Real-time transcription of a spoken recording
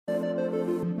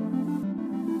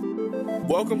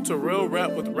Welcome to Real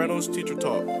Rap with Reynolds Teacher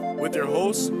Talk with your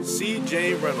host,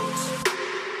 C.J. Reynolds.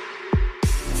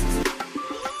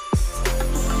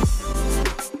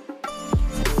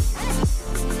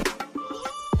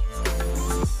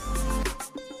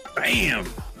 Bam!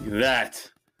 Look at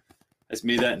that. I just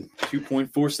made that in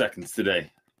 2.4 seconds today.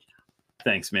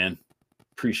 Thanks, man.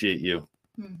 Appreciate you.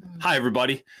 Mm-hmm. Hi,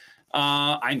 everybody.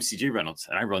 I'm CJ Reynolds,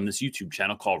 and I run this YouTube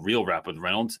channel called Real Rap with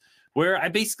Reynolds, where I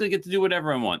basically get to do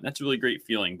whatever I want. That's a really great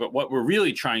feeling. But what we're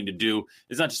really trying to do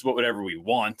is not just whatever we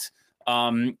want.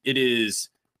 It is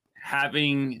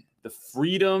having the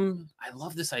freedom. I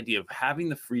love this idea of having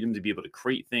the freedom to be able to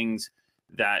create things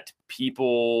that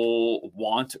people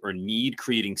want or need,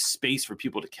 creating space for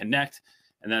people to connect.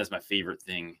 And that is my favorite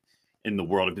thing in the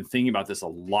world. I've been thinking about this a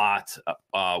lot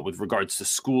with regards to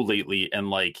school lately, and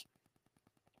like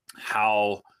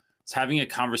how I was having a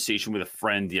conversation with a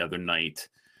friend the other night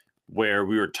where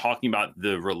we were talking about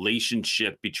the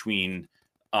relationship between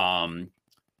the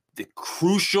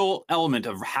crucial element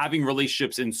of having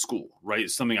relationships in school, right?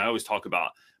 It's something I always talk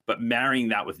about, but marrying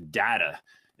that with data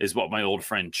is what my old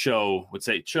friend Cho would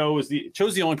say. Cho's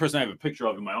the only person I have a picture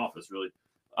of in my office, really.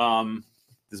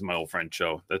 This is my old friend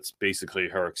Cho. That's basically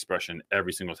her expression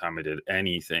every single time I did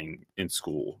anything in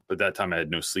school. But that time I had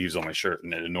no sleeves on my shirt,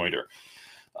 and it annoyed her.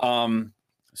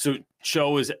 So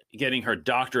Cho is getting her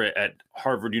doctorate at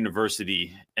Harvard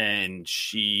University, and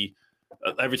she,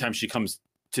 every time she comes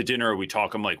to dinner or we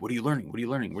talk, I'm like, what are you learning? What are you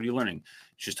learning? What are you learning?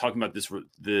 She's talking about this,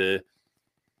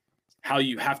 how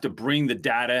you have to bring the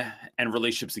data and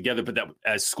relationships together, but that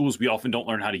as schools, we often don't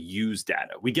learn how to use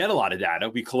data. We get a lot of data,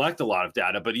 we collect a lot of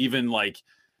data, but even like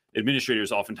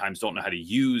administrators oftentimes don't know how to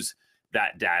use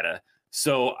that data.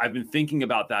 So I've been thinking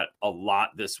about that a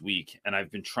lot this week, and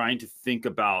I've been trying to think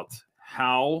about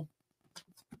how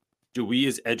do we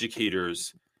as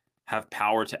educators have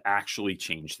power to actually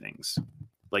change things?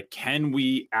 Like, can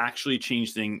we actually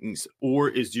change things,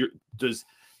 or does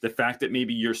the fact that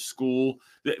maybe your school,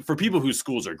 for people whose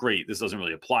schools are great, this doesn't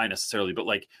really apply necessarily, but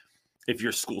like if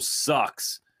your school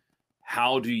sucks,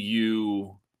 what do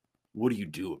you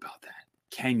do about that?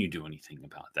 Can you do anything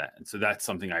about that? And so that's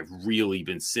something I've really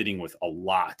been sitting with a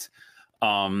lot.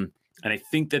 And I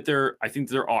think there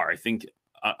are. I think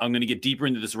I'm going to get deeper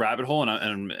into this rabbit hole,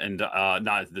 and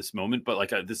not at this moment, but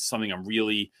like this is something I'm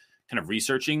really kind of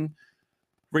researching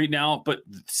right now. But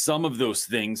some of those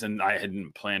things, and I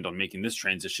hadn't planned on making this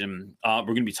transition, we're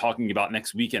going to be talking about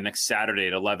next weekend, next Saturday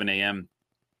at 11 a.m.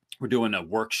 We're doing a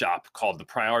workshop called the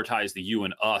Prioritize the You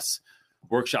and Us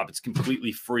workshop. It's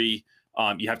completely free.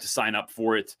 You have to sign up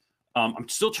for it. I'm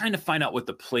still trying to find out what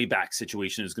the playback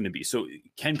situation is going to be. So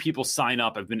can people sign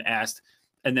up? I've been asked,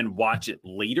 and then watch it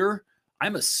later.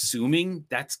 I'm assuming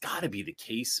that's got to be the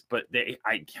case, but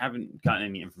I haven't gotten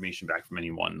any information back from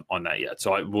anyone on that yet.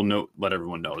 So I will let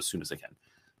everyone know as soon as I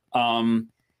can.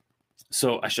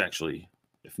 So I should actually,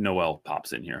 if Noelle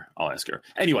pops in here, I'll ask her.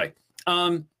 Anyway,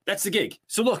 that's the gig.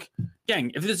 So look,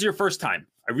 gang, if this is your first time,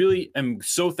 I really am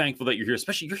so thankful that you're here,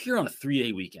 especially you're here on a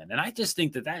 3-day weekend. And I just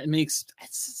think that makes,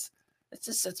 it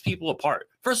just sets people apart.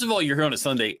 First of all, you're here on a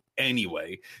Sunday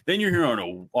anyway. Then you're here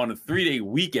on a 3-day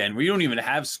weekend where you don't even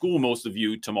have school, most of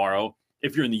you, tomorrow,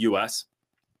 if you're in the U.S.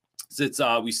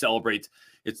 So we celebrate,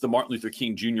 it's the Martin Luther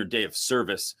King Jr. Day of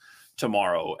Service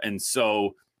tomorrow. And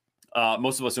so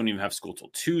most of us don't even have school till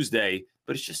Tuesday,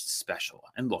 but it's just special.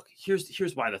 And look,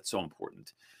 here's why that's so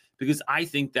important. Because I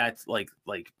think that's like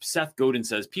Seth Godin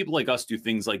says, people like us do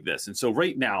things like this. And so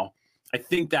right now, I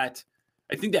think that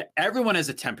everyone has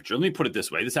a temperature. Let me put it this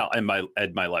way. This is how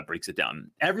Ed Milet breaks it down.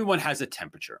 Everyone has a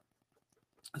temperature.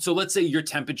 So let's say your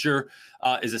temperature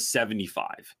is a 75,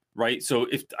 right? So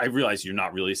if I realize you're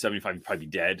not really a 75, you'd probably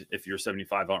be dead. If you're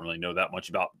 75, I don't really know that much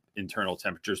about internal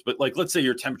temperatures. But like, let's say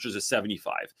your temperature is a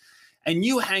 75. And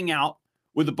you hang out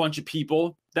with a bunch of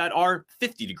people that are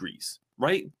 50 degrees,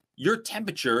 right? Your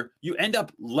temperature, you end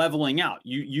up leveling out.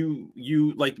 You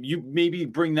maybe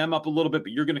bring them up a little bit,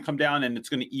 but you're going to come down and it's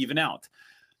going to even out.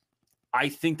 I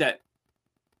think that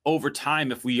over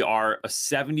time, if we are a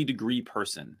 70-degree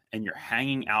person and you're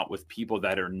hanging out with people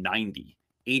that are 90,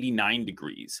 89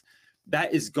 degrees,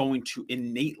 that is going to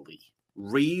innately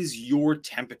raise your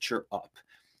temperature up.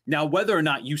 Now, whether or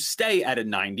not you stay at a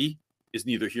 90 is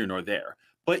neither here nor there,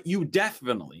 but you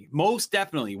most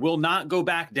definitely will not go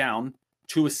back down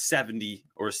to a 70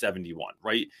 or a 71,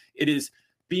 right? It is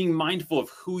being mindful of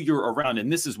who you're around. And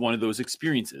this is one of those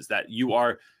experiences that you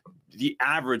are the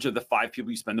average of the 5 people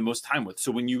you spend the most time with.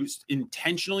 So when you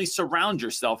intentionally surround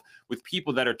yourself with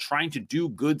people that are trying to do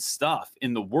good stuff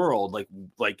in the world,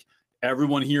 like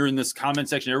everyone here in this comment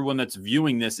section, everyone that's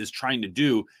viewing this is trying to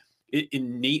do, it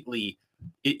innately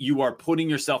you are putting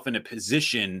yourself in a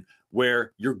position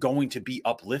where you're going to be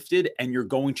uplifted and you're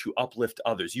going to uplift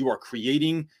others. You are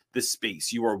creating the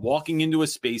space. You are walking into a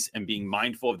space and being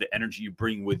mindful of the energy you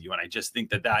bring with you. And I just think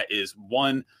that that is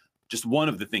just one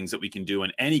of the things that we can do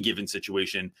in any given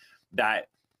situation that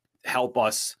help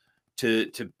us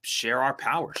to share our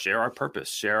power, share our purpose,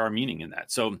 share our meaning in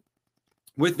that. So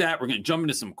with that, we're going to jump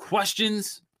into some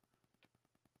questions.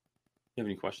 You have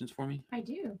any questions for me? I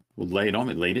do. Well, lay it on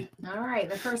me, lady. All right.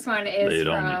 The first one is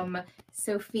from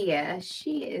Sophia.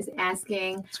 She is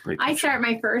asking, I start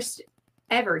my first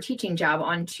ever teaching job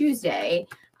on Tuesday.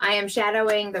 I am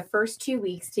shadowing the first 2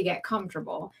 weeks to get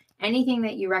comfortable. Anything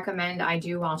that you recommend I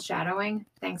do while shadowing?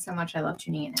 Thanks so much. I love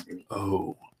tuning in every week.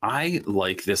 Oh, I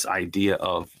like this idea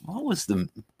of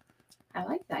I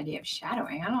like the idea of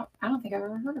shadowing. I don't think I've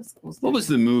ever heard of schools. What was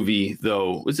the movie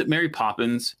though? Was it Mary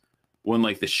Poppins when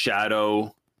like the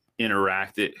shadow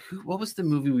interacted? What was the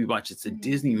movie we watched? It's a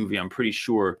Disney movie, I'm pretty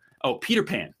sure. Oh, Peter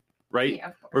Pan, right?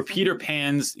 Yeah, or Peter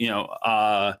Pan's,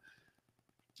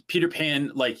 Peter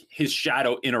Pan, like his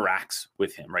shadow interacts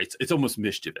with him, right? It's almost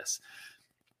mischievous.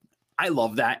 I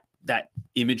love that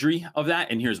imagery of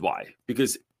that. And here's why.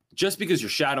 Because just because you're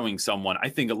shadowing someone, I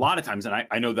think a lot of times, and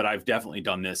I know that I've definitely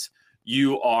done this,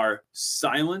 you are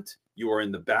silent, you are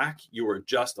in the back, you are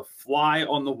just a fly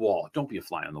on the wall. Don't be a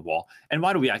fly on the wall. And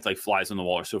why do we act like flies on the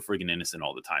wall are so friggin' innocent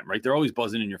all the time, right? They're always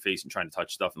buzzing in your face and trying to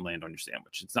touch stuff and land on your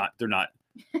sandwich. They're not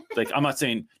like, I'm not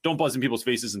saying don't buzz in people's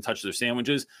faces and touch their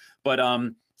sandwiches, but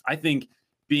I think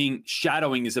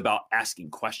shadowing is about asking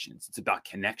questions. It's about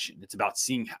connection. It's about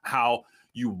seeing how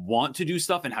you want to do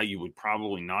stuff and how you would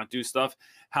probably not do stuff.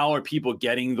 How are people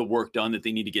getting the work done that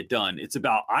they need to get done? It's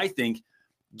about, I think,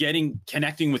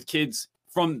 connecting with kids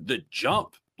from the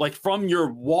jump. Like from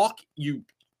your walk, you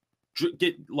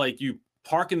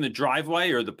park in the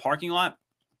driveway or the parking lot,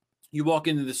 you walk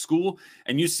into the school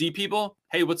and you see people,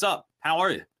 hey, what's up? How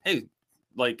are you? Hey,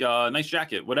 nice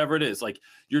jacket, whatever it is. Like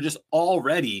you're just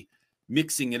already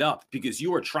mixing it up because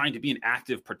you are trying to be an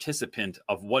active participant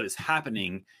of what is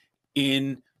happening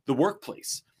in the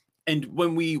workplace. And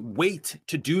when we wait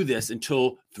to do this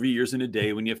until 3 years in a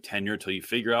day, when you have tenure, until you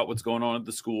figure out what's going on at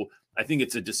the school, I think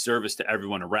it's a disservice to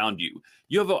everyone around you.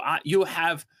 You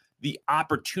have the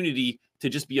opportunity to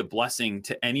just be a blessing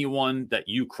to anyone that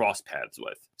you cross paths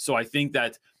with. So I think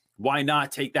that why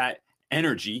not take that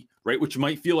energy, right, which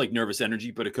might feel like nervous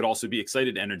energy, but it could also be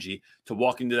excited energy, to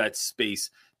walk into that space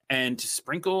and to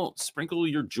sprinkle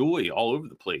your joy all over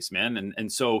the place, man.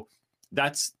 And so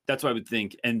that's what I would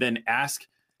think. And then ask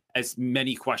as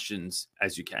many questions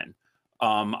as you can.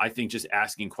 I think just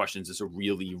asking questions is a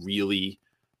really, really,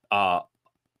 I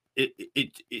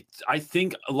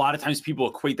think a lot of times people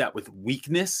equate that with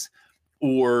weakness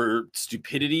or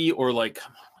stupidity or like,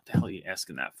 come on, what the hell are you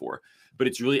asking that for? But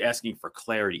it's really asking for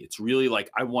clarity. It's really like,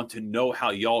 I want to know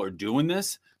how y'all are doing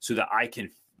this so that I can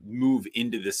move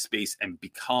into this space and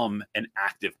become an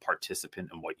active participant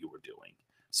in what you were doing.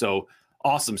 So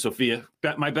awesome, Sophia.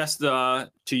 My best to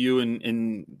you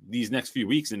in these next few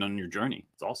weeks and on your journey.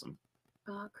 It's awesome.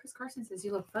 Chris Carson says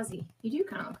you look fuzzy. You do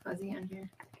kind of look fuzzy on here.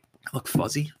 I look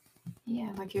fuzzy?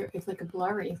 Yeah, it's like a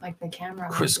blurry, like the camera.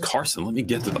 Chris Carson, let me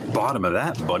get to the bottom of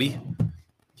that, buddy.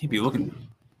 You'd be looking,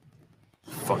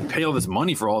 fucking pay all this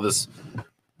money for all this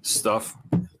stuff.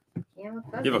 You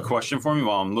have a question for me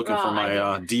while I'm looking for my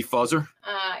defuzzer?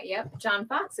 Yep. John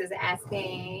Fox is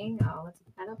asking, let's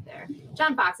put that up there.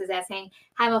 John Fox is asking,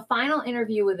 have a final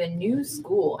interview with a new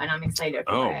school, and I'm excited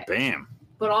for it. Oh, bam.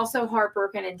 But also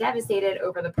heartbroken and devastated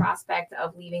over the prospect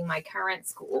of leaving my current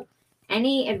school.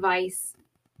 Any advice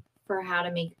for how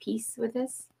to make peace with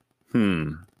this?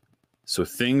 So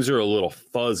things are a little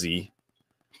fuzzy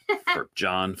for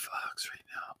John Fox right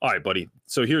now. All right, buddy.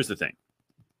 So here's the thing.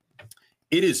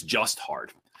 It is just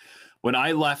hard. When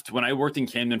I worked in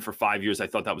Camden for 5 years, I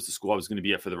thought that was the school I was going to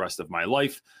be at for the rest of my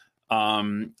life.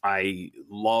 I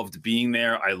loved being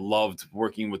there. I loved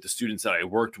working with the students that I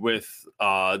worked with.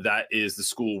 That is the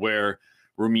school where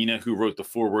Romina, who wrote the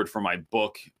foreword for my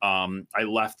book, I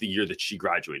left the year that she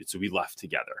graduated. So we left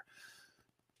together.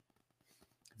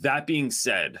 That being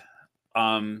said,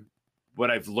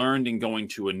 what I've learned in going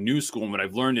to a new school and what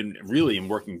I've learned in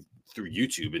working through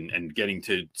YouTube and getting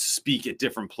to speak at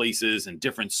different places and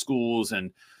different schools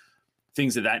and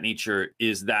things of that nature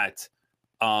is that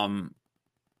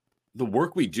the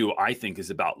work we do, I think,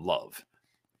 is about love.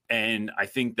 And I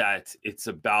think that it's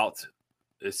about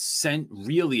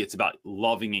it's about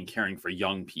loving and caring for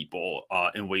young people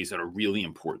in ways that are really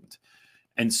important.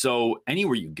 And so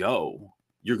anywhere you go,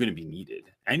 you're going to be needed.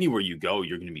 Anywhere you go,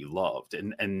 you're going to be loved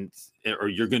or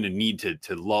you're going to need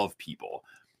to love people.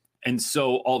 And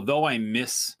so although I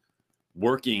miss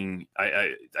working,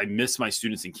 I miss my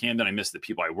students in Camden. I miss the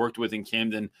people I worked with in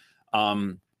Camden.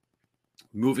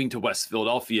 Moving to West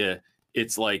Philadelphia,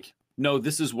 it's like, no,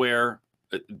 this is where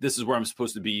I'm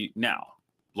supposed to be now.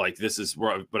 Like, this is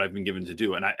what I've been given to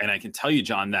do. And I can tell you,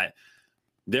 John, that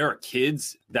there are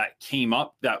kids that came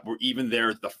up that were even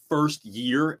there the first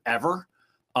year ever.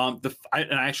 And I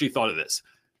actually thought of this.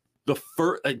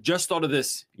 I just thought of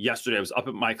this yesterday. I was up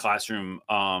at my classroom,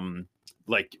 Friday,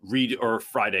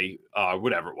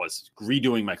 whatever it was,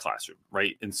 redoing my classroom,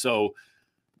 right? And so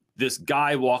this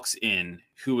guy walks in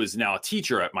who is now a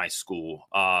teacher at my school,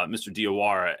 Mr.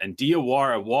 Diawara. And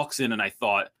Diawara walks in, and I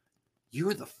thought, you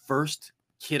were the first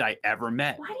kid I ever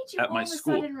met at my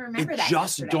school. It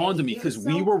just dawned on me because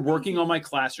we were working on my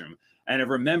classroom. And I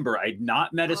remember I'd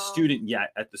not met a student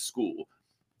yet at the school.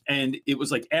 And it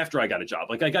was like after I got a job,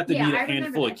 like I got to meet a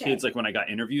handful of kids, like when I got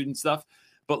interviewed and stuff.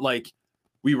 But like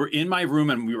we were in my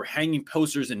room and we were hanging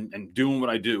posters and doing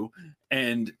what I do.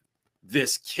 And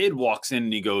this kid walks in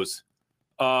and he goes,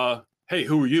 hey,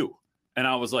 who are you? And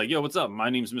I was like, yo, what's up? My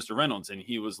name's Mr. Reynolds. And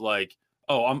he was like,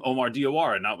 oh, I'm Omar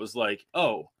Diawara. And I was like,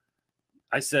 oh,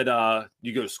 I said,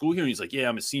 you go to school here? And he's like, yeah,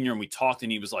 I'm a senior. And we talked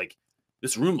and he was like,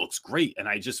 this room looks great. And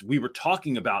we were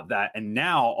talking about that. And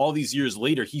now all these years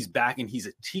later, he's back and he's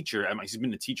a teacher he's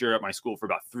been a teacher at my school for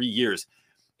about 3 years.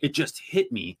 It just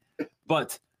hit me.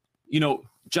 But,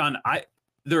 John,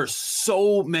 there are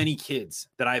so many kids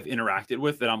that I've interacted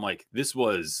with that I'm like, this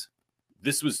was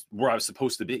where I was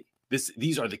supposed to be.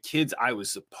 These are the kids I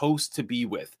was supposed to be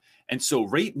with. And so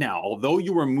right now, although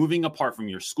you are moving apart from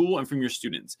your school and from your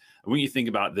students, I want you to think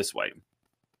about it this way.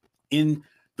 In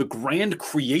the grand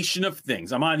creation of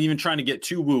things, I'm not even trying to get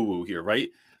too woo-woo here, right?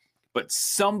 But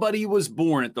somebody was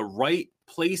born at the right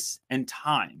place and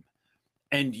time,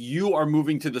 and you are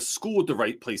moving to the school at the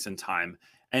right place and time.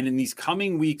 And in these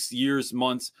coming weeks, years,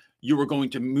 months, you are going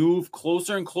to move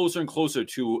closer and closer and closer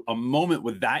to a moment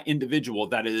with that individual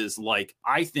that is like,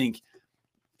 I think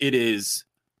it's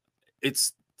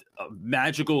a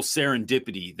magical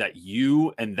serendipity that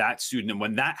you and that student, and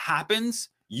when that happens,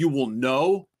 you will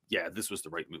know, yeah, this was the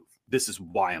right move. This is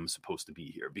why I'm supposed to be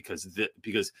here because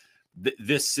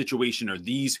this situation or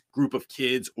these group of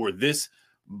kids or this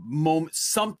moment,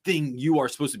 something you are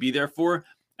supposed to be there for.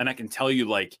 And I can tell you,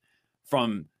 like,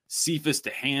 from Cephas to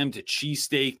Ham to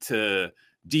Cheesesteak to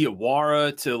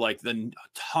Diawara to like the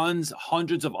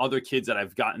hundreds of other kids that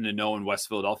I've gotten to know in West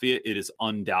Philadelphia, it is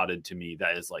undoubted to me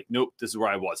that is like, nope, this is where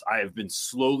I was. I have been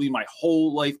slowly my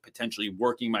whole life potentially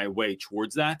working my way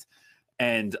towards that.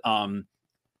 And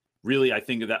really, I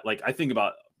think of that, like, I think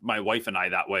about my wife and I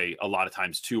that way a lot of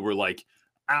times too. We're like,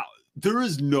 there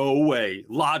is no way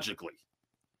logically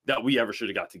that we ever should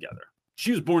have got together.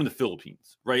 She was born in the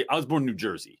Philippines, right? I was born in New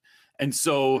Jersey. And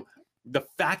so the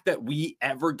fact that we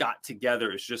ever got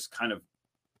together is just kind of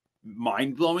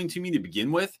mind-blowing to me to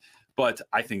begin with. But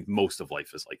I think most of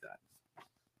life is like that.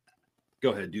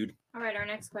 Go ahead, dude. All right, our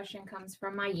next question comes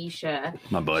from Maisha.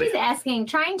 My buddy. She's asking,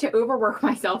 trying to overwork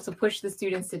myself to push the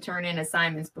students to turn in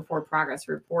assignments before progress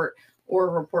report or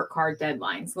report card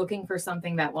deadlines, looking for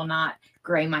something that will not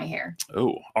gray my hair.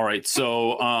 Oh, all right.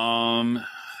 So, I'm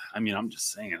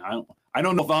just saying, I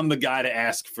don't know if I'm the guy to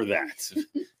ask for that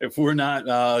if we're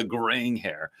not graying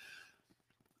hair.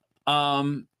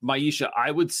 Maisha,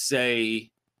 I would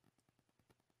say,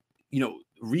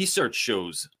 research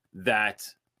shows that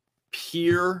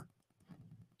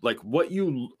what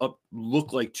you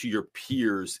look like to your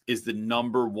peers is the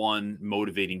number one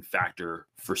motivating factor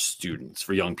for students,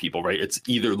 for young people, right? It's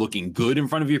either looking good in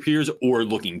front of your peers or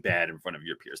looking bad in front of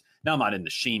your peers. Now, I'm not into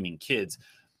shaming kids,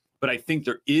 but I think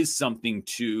there is something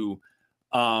to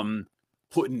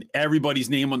putting everybody's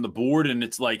name on the board, and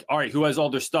it's like, all right, who has all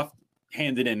their stuff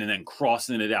handed in, and then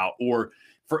crossing it out. Or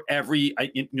for I've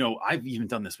even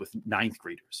done this with ninth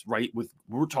graders, right?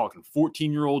 We're talking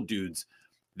 14-year-old dudes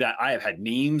that I have had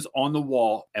names on the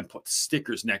wall and put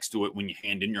stickers next to it when you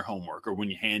hand in your homework or when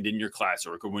you hand in your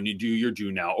classwork or when you do your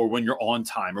due now or when you're on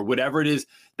time or whatever it is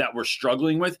that we're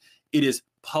struggling with. It is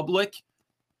public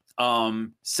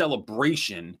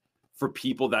celebration for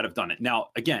people that have done it. Now,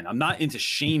 again, I'm not into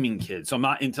shaming kids, so I'm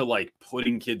not into like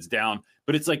putting kids down,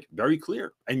 but it's like very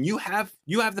clear. And you have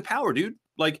the power, dude.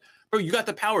 Like, bro, you got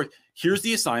the power. Here's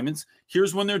the assignments.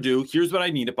 Here's when they're due. Here's what I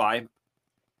need it by.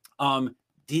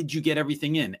 Did you get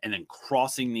everything in? And then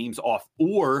crossing names off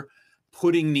or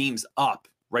putting names up,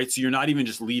 right? So you're not even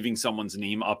just leaving someone's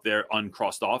name up there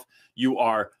uncrossed off. You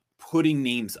are putting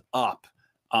names up.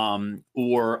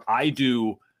 Or I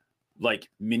do like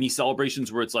mini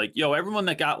celebrations where it's like, yo, everyone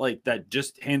that got like that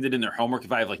just handed in their homework.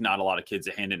 If I have like not a lot of kids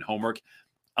that hand in homework,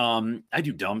 I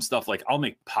do dumb stuff. Like I'll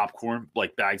make popcorn,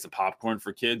 like bags of popcorn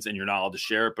for kids, and you're not allowed to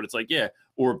share it, but it's like, yeah,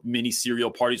 or mini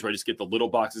cereal parties where I just get the little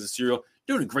boxes of cereal.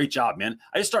 Doing a great job, man.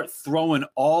 I just start throwing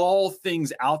all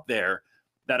things out there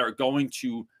that are going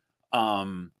to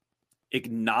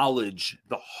acknowledge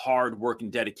the hard work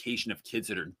and dedication of kids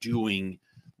that are doing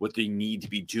what they need to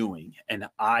be doing. And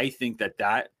I think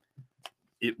that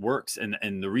it works.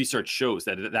 And the research shows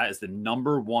that is the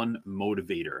number one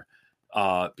motivator,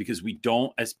 because we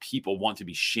don't, as people, want to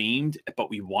be shamed, but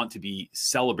we want to be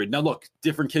celebrated. Now, look,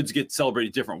 different kids get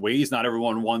celebrated different ways. Not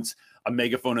everyone wants a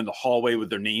megaphone in the hallway with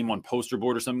their name on poster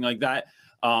board or something like that.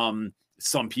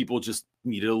 Some people just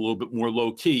need it a little bit more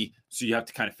low key. So you have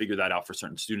to kind of figure that out for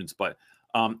certain students. But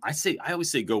I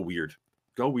always say, go weird.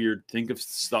 Go weird. Think of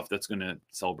stuff that's going to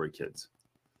celebrate kids.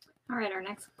 All right. Our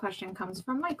next question comes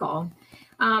from Michael.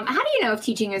 How do you know if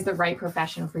teaching is the right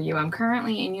profession for you? I'm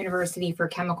currently in university for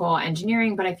chemical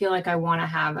engineering, but I feel like I want to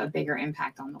have a bigger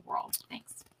impact on the world.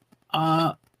 Thanks.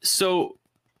 So,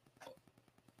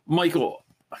 Michael,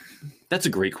 that's a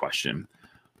great question.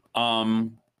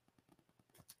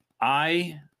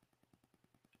 I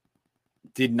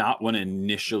did not want to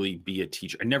initially be a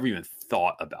teacher. I never even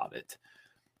thought about it.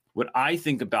 What I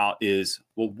think about is,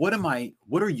 well, what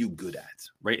are you good at,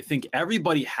 right? I think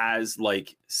everybody has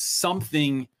like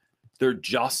something they're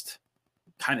just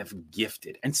kind of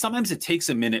gifted. And sometimes it takes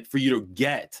a minute for you to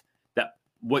get that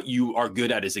what you are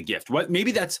good at is a gift.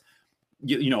 Maybe that's,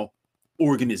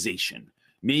 organization.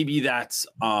 Maybe that's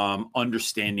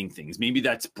understanding things. Maybe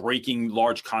that's breaking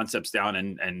large concepts down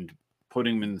and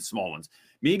putting them in the small ones.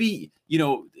 Maybe,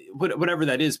 whatever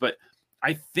that is. But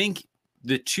I think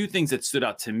the two things that stood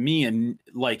out to me and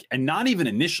not even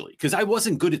initially, because I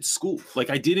wasn't good at school.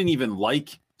 Like I didn't even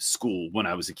like school when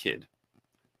I was a kid.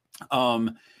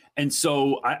 And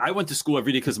so I went to school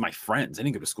every day because of my friends. I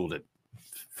didn't go to school to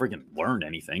friggin' learn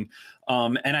anything.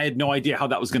 And I had no idea how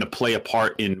that was going to play a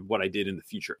part in what I did in the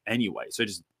future anyway. So it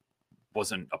just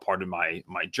wasn't a part of my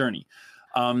journey.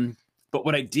 But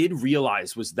what I did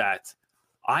realize was that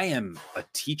I am a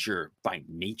teacher by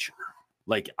nature.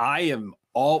 Like I've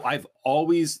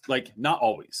always, like, not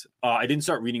always, I didn't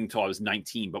start reading until I was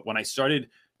 19, but when I started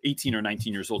 18 or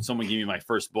 19 years old, someone gave me my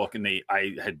first book and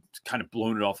I had kind of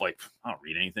blown it off. Like, I don't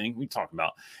read anything. What are you talking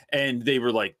about? And they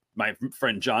were like, my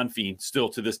friend, John Feen, still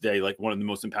to this day, like one of the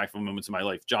most impactful moments of my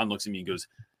life. John looks at me and goes,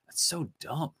 that's so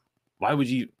dumb. Why would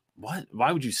you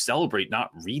celebrate not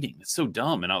reading? It's so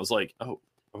dumb. And I was like,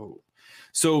 oh.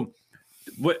 So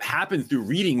what happened through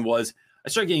reading was I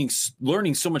started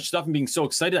learning so much stuff and being so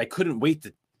excited. I couldn't wait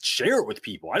to share it with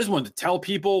people. I just wanted to tell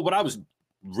people what I was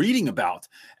reading about.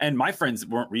 And my friends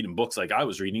weren't reading books like I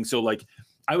was reading. So like,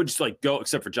 I would just like go,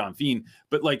 except for John Feen,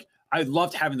 but like, I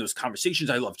loved having those conversations.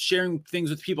 I loved sharing things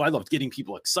with people. I loved getting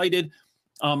people excited.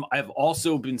 I've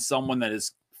also been someone that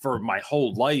is, for my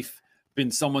whole life,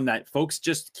 been someone that folks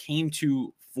just came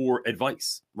to for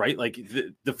advice, right? Like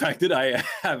the fact that I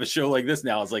have a show like this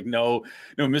now is like no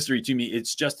mystery to me.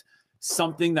 It's just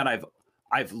something that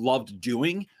I've loved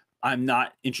doing. I'm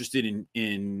not interested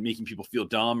in making people feel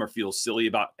dumb or feel silly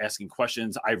about asking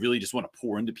questions. I really just want to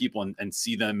pour into people and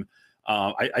see them.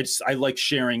 I like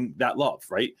sharing that love,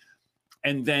 right?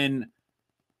 And then,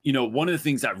 one of the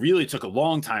things that really took a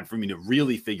long time for me to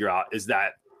really figure out is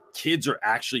that kids are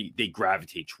actually, they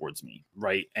gravitate towards me,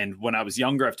 right? And when I was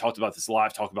younger, I've talked about this a lot.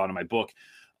 I've talked about it in my book.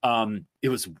 It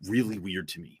was really weird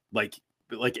to me. Like,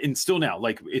 and still now,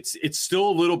 like it's still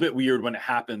a little bit weird when it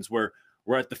happens where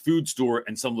we're at the food store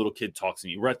and some little kid talks to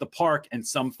me. We're at the park and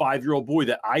some 5-year-old boy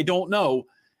that I don't know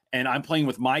and I'm playing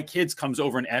with my kids comes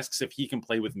over and asks if he can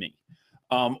play with me.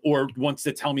 Or wants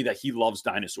to tell me that he loves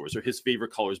dinosaurs or his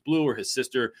favorite color is blue or his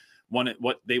sister wanted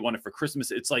what they wanted for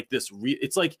Christmas. It's like this,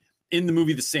 it's like in the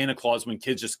movie, The Santa Claus, when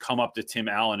kids just come up to Tim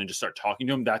Allen and just start talking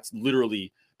to him. That's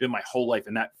literally been my whole life.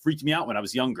 And that freaked me out when I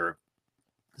was younger.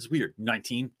 It's weird.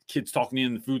 19 kids talking to me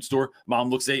in the food store. Mom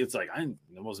looks at you. It's like,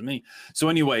 it wasn't me. So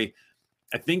anyway,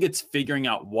 I think it's figuring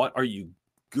out what are you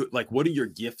good, like what do your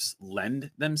gifts lend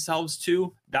themselves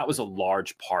to? That was a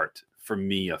large part for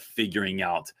me of figuring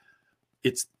out.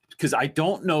 It's because I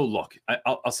don't know. Look,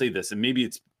 I'll say this, and maybe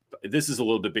this is a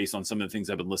little bit based on some of the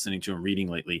things I've been listening to and reading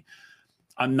lately.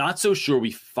 I'm not so sure we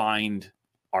find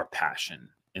our passion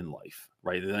in life,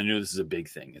 right? And I know this is a big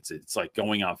thing. It's like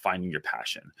going out, finding your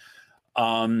passion,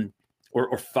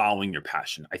 or following your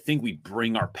passion. I think we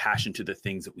bring our passion to the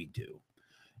things that we do.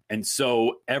 And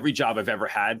so every job I've ever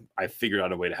had, I figured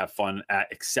out a way to have fun at,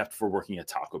 except for working at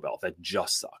Taco Bell. That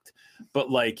just sucked.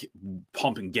 But like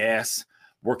pumping gas,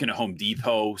 working at Home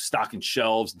Depot, stocking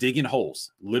shelves, digging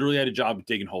holes. Literally had a job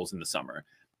digging holes in the summer.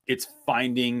 It's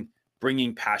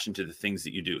bringing passion to the things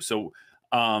that you do. So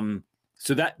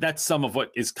So that's some of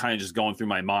what is kind of just going through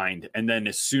my mind. And then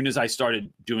as soon as I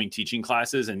started doing teaching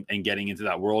classes and getting into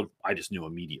that world, I just knew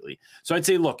immediately. So I'd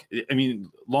say, look, I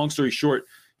mean, long story short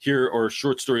here, or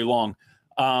short story long,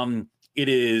 it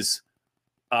is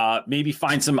maybe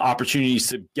find some opportunities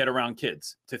to get around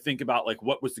kids, to think about like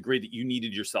what was the grade that you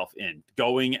needed yourself in,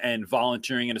 going and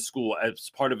volunteering at a school as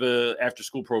part of a after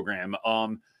school program,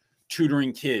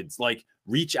 tutoring kids, like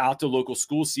reach out to local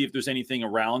schools, see if there's anything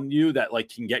around you that like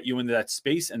can get you into that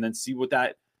space, and then see what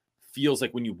that feels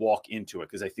like when you walk into it.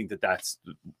 Because I think that that's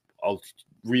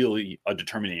really a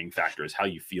determining factor, is how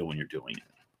you feel when you're doing it.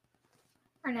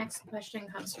 Our next question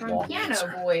comes from Piano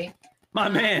Boy. My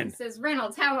man. He says,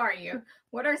 Reynolds, how are you?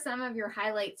 What are some of your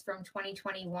highlights from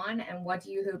 2021, and what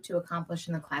do you hope to accomplish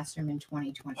in the classroom in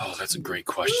 2022? Oh, that's a great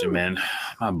question, man.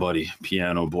 My buddy,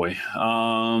 Piano Boy.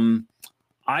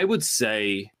 I would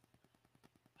say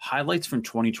highlights from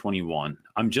 2021.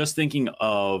 I'm just thinking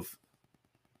of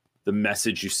the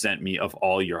message you sent me of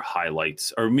all your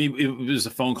highlights, or maybe it was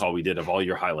a phone call we did of all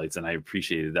your highlights, and I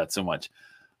appreciated that so much.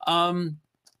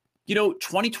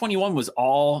 2021 was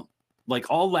all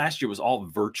last year was all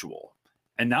virtual,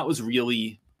 and that was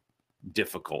really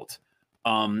difficult.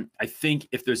 I think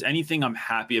if there's anything I'm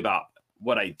happy about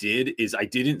what I did, is I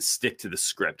didn't stick to the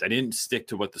script. I didn't stick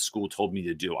to what the school told me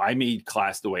to do. I made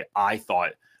class the way I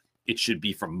thought it should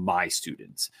be for my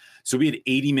students. So we had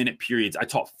 80-minute periods. I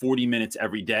taught 40 minutes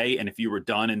every day. And if you were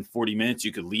done in 40 minutes,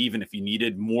 you could leave. And if you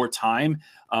needed more time,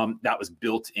 that was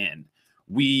built in.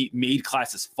 We made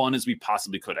class as fun as we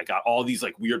possibly could. I got all these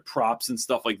like weird props and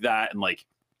stuff like that, and like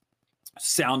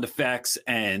sound effects,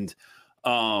 and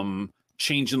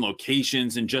changing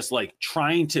locations, and just like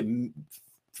trying to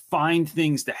find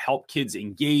things to help kids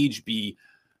engage,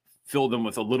 fill them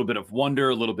with a little bit of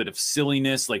wonder, a little bit of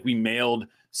silliness. Like we mailed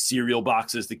cereal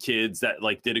boxes to kids that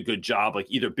like did a good job, like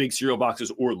either big cereal boxes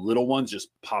or little ones, just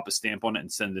pop a stamp on it and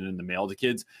send it in the mail to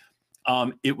kids.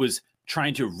 It was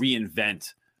trying to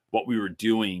reinvent what we were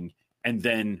doing, and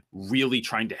then really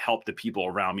trying to help the people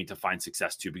around me to find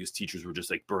success too, because teachers were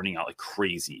just like burning out like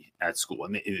crazy at school,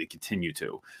 and they continue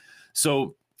to.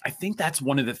 So I think that's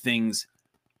one of the things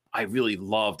I really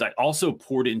loved. I also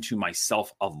poured into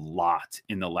myself a lot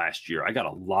in the last year. I got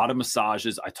a lot of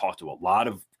massages. I talked to a lot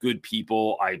of good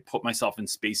people. I put myself in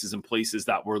spaces and places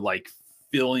that were like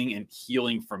filling and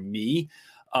healing for me,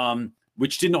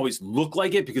 which didn't always look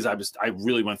like it, because I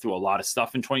really went through a lot of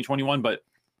stuff in 2021, but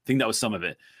I think that was some of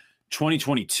it.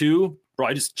 2022, bro,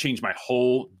 I just changed my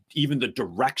even the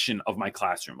direction of my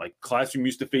classroom. Like classroom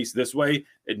used to face this way,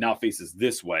 it now faces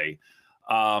this way.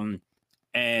 And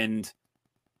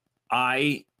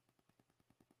I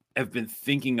have been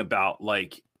thinking about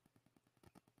like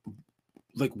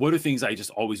what are things I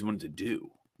just always wanted to do?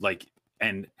 Like,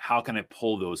 and how can I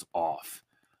pull those off?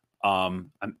 I'm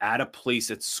at a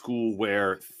place at school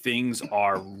where things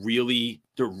are really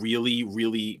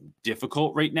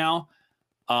difficult right now.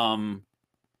 What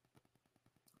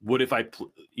if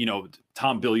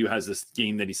Tom Bilyeu has this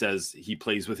game that he says he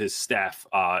plays with his staff.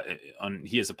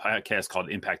 He has a podcast called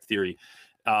Impact Theory.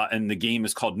 And the game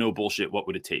is called No Bullshit, What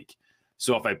Would It Take?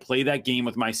 So if I play that game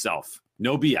with myself,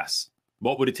 no BS,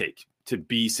 what would it take to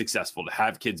be successful, to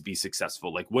have kids be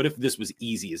successful? Like, what if this was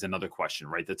easy is another question,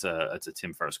 right? That's a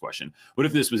Tim Ferriss question. What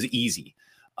if this was easy?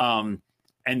 And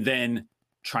then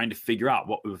trying to figure out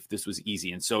what if this was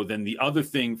easy. And so then the other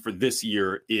thing for this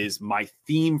year is my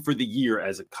theme for the year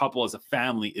as a couple, as a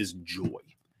family, is joy.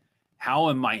 How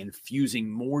am I infusing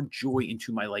more joy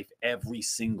into my life every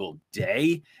single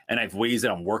day? And I have ways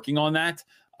that I'm working on that.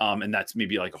 And that's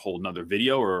maybe like a whole nother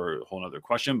video or a whole nother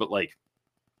question, but like,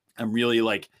 I'm really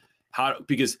like,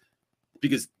 because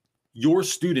your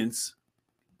students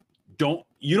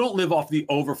you don't live off the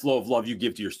overflow of love you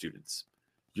give to your students.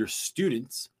 Your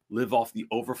students live off the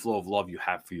overflow of love you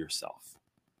have for yourself,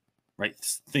 right?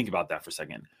 Think about that for a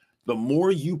second. The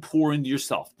more you pour into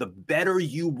yourself, the better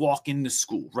you walk into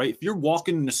school, right? If you're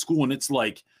walking into school and it's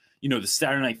like, the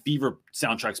Saturday Night Fever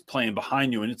soundtrack's playing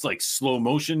behind you and it's like slow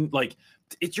motion, like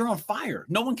you're on fire.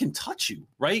 No one can touch you,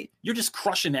 right? You're just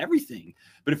crushing everything.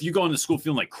 But if you go into school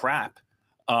feeling like crap,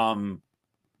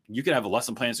 you could have a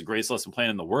lesson plan. It's the greatest lesson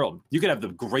plan in the world. You could have the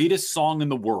greatest song in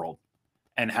the world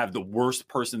and have the worst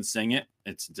person sing it.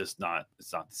 It's not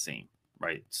the same.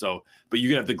 Right. So, but you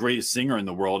could have the greatest singer in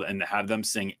the world and have them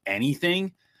sing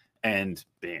anything, and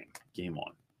bam, game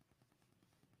on.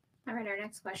 All right. Our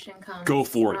next question comes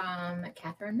from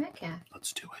Catherine Metcalf.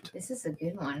 Let's do it. This is a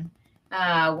good one.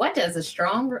 What does a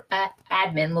strong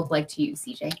admin look like to you,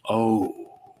 CJ?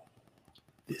 Oh,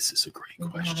 this is a great question.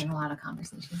 We've been having a lot of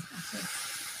conversations about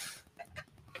this.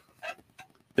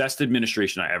 Best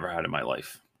administration I ever had in my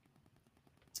life.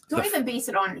 Don't even base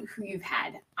it on who you've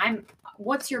had.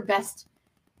 What's your best,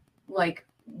 like,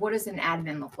 what does an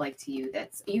admin look like to you?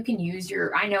 That's, you can use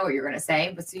I know what you're going to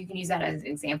say, but so you can use that as an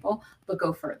example, but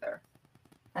go further.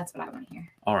 That's what I want to hear.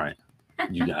 All right.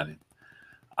 You got it.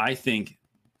 I think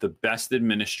the best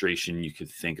administration you could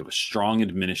think of, a strong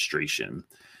administration,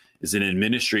 is an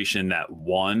administration that,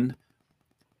 one,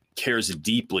 cares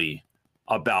deeply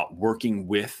about working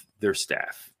with their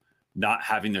staff, not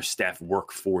having their staff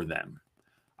work for them.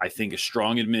 I think a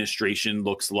strong administration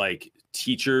looks like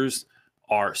teachers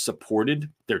are supported.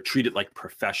 They're treated like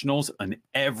professionals in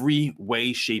every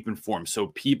way, shape, and form. So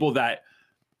people that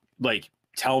like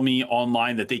tell me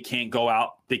online that they can't go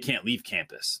out, they can't leave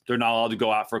campus. They're not allowed to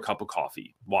go out for a cup of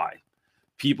coffee. Why?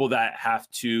 People that have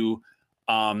to,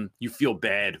 you feel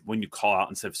bad when you call out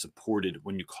instead of supported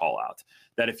when you call out.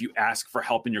 That if you ask for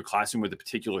help in your classroom with a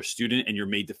particular student and you're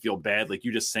made to feel bad, like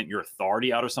you just sent your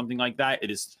authority out or something like that,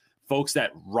 it is folks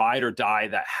that ride or die,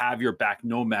 that have your back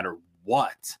no matter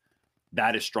what.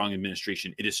 That is strong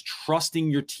administration. It is trusting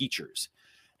your teachers,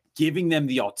 giving them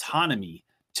the autonomy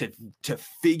to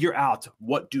figure out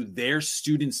what do their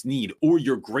students need, or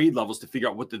your grade levels to figure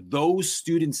out what do those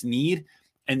students need,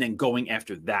 and then going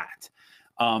after that.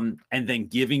 And then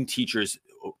giving teachers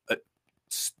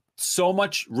so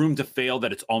much room to fail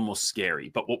that it's almost scary.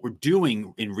 But what we're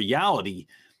doing in reality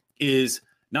is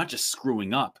not just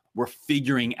screwing up. We're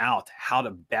figuring out how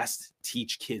to best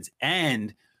teach kids,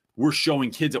 and we're showing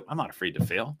kids that I'm not afraid to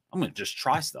fail. I'm going to just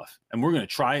try stuff, and we're going to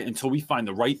try it until we find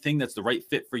the right thing that's the right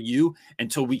fit for you,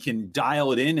 until we can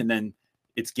dial it in, and then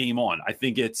it's game on. I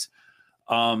think it's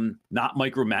not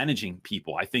micromanaging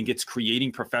people. I think it's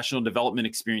creating professional development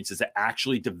experiences that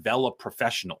actually develop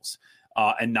professionals,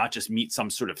 and not just meet some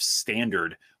sort of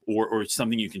standard or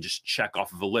something you can just check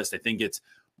off of a list. I think it's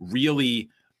really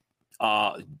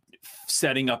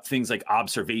setting up things like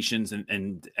observations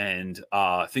and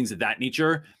things of that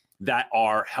nature that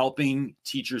are helping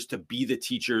teachers to be the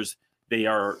teachers they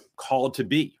are called to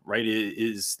be, right? It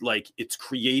is like, it's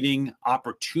creating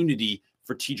opportunity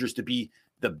for teachers to be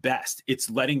the best. It's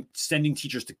sending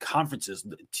teachers to conferences,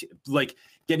 like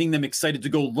getting them excited to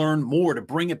go learn more, to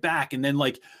bring it back, and then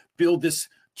like build this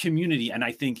community. And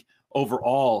I think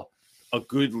overall, a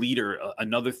good leader,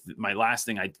 my last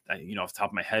thing I off the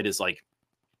top of my head is like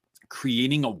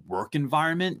creating a work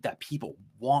environment that people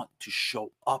want to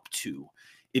show up to.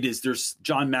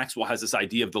 John Maxwell has this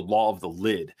idea of the law of the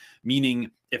lid,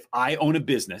 meaning if I own a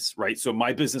business, right? So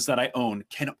my business that I own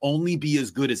can only be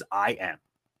as good as I am.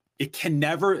 It can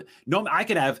never, I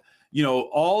could have,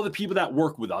 all the people that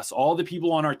work with us, all the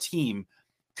people on our team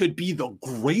could be the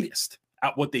greatest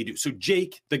at what they do. So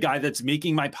Jake, the guy that's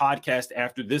making my podcast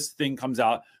after this thing comes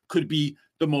out, could be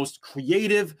the most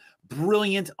creative,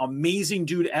 brilliant, amazing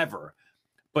dude ever.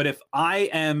 But if I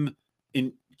am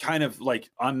in kind of like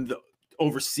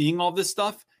overseeing all this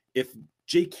stuff, if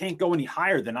Jake can't go any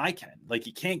higher than I can, like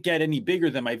he can't get any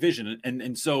bigger than my vision.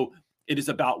 And so it is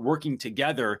about working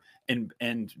together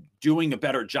and doing a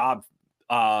better job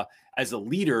as a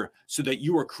leader, so that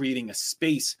you are creating a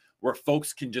space where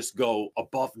folks can just go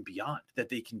above and beyond, that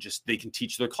they can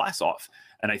teach their class off.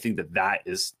 And I think that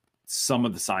is some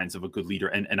of the signs of a good leader.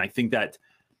 And I think that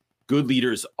good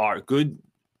leaders good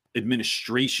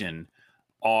administration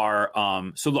are,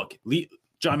 so look,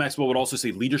 John Maxwell would also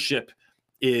say leadership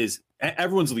is,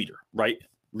 everyone's leader, right?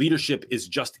 Leadership is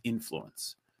just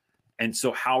influence. And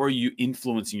so how are you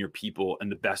influencing your people in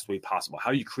the best way possible? How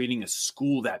are you creating a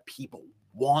school that people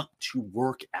want to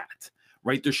work at,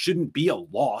 right? There shouldn't be a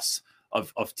loss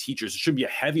of teachers. There shouldn't be a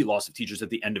heavy loss of teachers at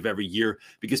the end of every year,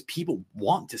 because people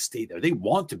want to stay there. They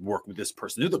want to work with this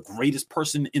person. They're the greatest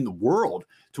person in the world,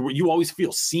 to where you always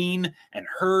feel seen and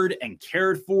heard and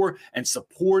cared for and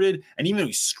supported. And even though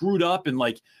you screwed up and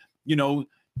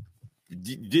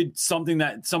did some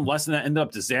lesson that ended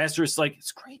up disastrous, like,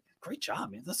 it's great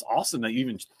job, man. That's awesome that you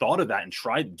even thought of that and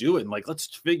tried to do it. And like, let's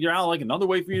figure out like another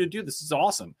way for you to do this. This is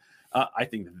awesome. I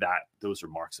think that those are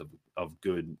marks of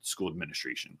good school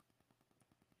administration.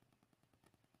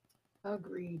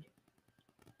 Agreed.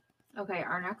 Okay,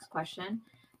 our next question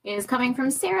is coming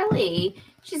from Sarah Lee.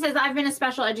 She says, I've been a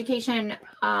special education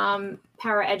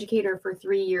paraeducator for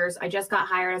 3 years. I just got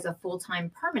hired as a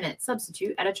full-time permanent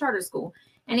substitute at a charter school.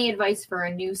 Any advice for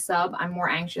a new sub? I'm more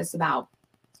anxious about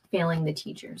failing the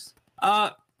teachers.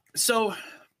 So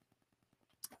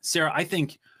Sarah, I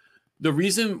think the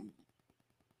reason,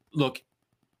 look,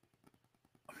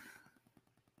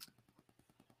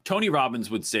 Tony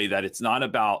Robbins would say that it's not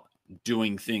about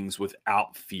doing things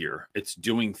without fear. It's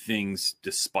doing things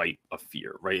despite a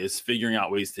fear, right? It's figuring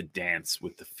out ways to dance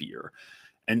with the fear.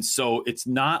 And so it's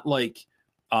not like,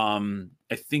 I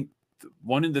think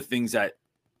one of the things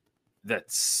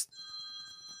that's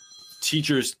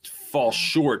teachers fall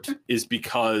short is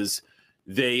because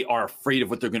they are afraid of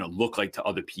what they're going to look like to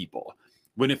other people.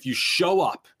 When if you show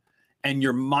up and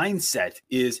your mindset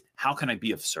is, how can I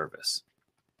be of service?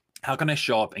 How can I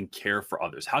show up and care for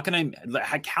others? How can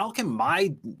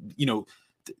my,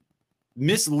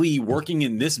 Miss Lee working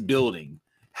in this building,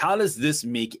 how does this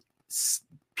make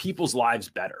people's lives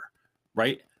better,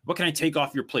 right? What can I take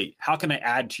off your plate? How can I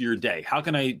add to your day? How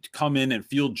can I come in and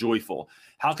feel joyful?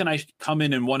 How can I come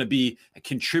in and want to be a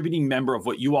contributing member of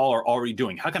what you all are already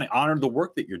doing? How can I honor the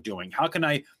work that you're doing? How can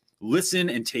I listen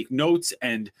and take notes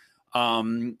and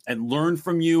learn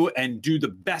from you and do the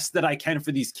best that I can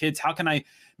for these kids? How can I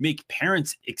make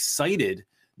parents excited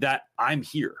that I'm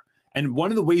here? And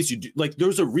one of the ways you do, like,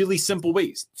 those are really simple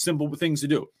things to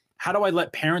do. How do I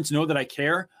let parents know that I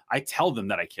care? I tell them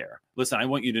that I care. Listen, I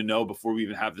want you to know before we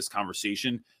even have this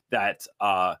conversation that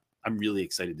I'm really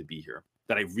excited to be here,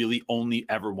 that I really only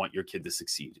ever want your kid to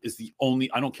succeed.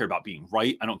 I don't care about being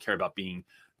right. I don't care about being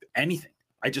anything.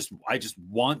 I just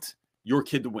want your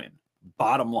kid to win.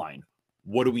 Bottom line,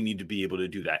 what do we need to be able to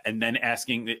do that? And then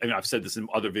asking, and I've said this in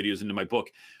other videos into my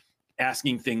book,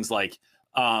 asking things like,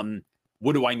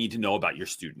 what do I need to know about your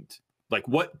student? Like,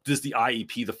 what does the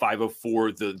IEP, the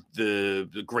 504,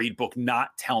 the grade book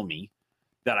not tell me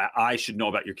that I should know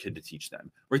about your kid to teach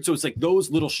them, right? So it's like those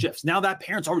little shifts. Now that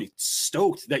parent's already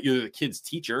stoked that you're the kid's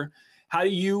teacher, how do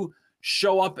you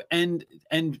show up and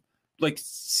like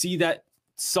see that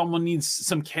someone needs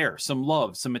some care, some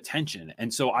love, some attention?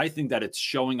 And so I think that it's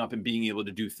showing up and being able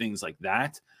to do things like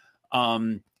that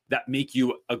that make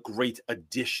you a great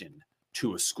addition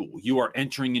to a school. You are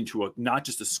entering into not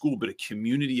just a school, but a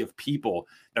community of people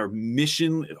that are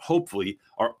hopefully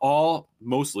are all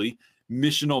mostly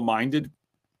missional minded,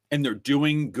 and they're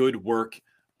doing good work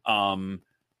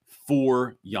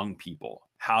for young people.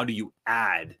 How do you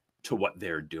add to what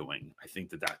they're doing? I think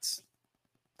that's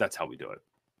how we do it.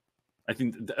 I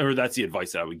think, or that's the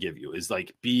advice that I would give you, is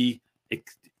like, you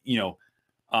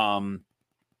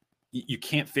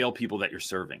can't fail people that you're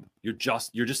serving. You're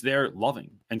just there loving.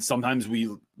 And sometimes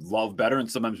we love better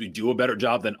and sometimes we do a better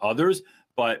job than others.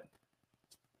 But,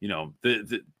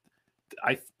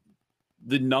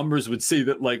 the numbers would say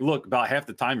that, like, look, about half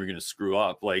the time you're going to screw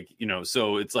up. Like,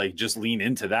 so it's like, just lean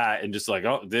into that and just like,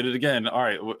 oh, did it again. All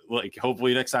right. Like,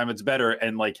 hopefully next time it's better.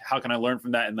 And like, how can I learn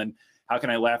from that? And then how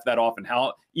can I laugh that off? And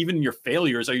how, even in your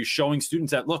failures, are you showing students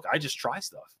that, look, I just try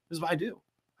stuff. This is what I do.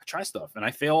 I try stuff and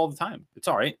I fail all the time. It's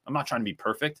all right. I'm not trying to be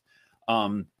perfect.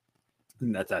 And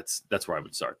that's where I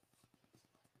would start.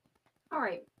 All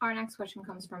right. Our next question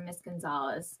comes from Miss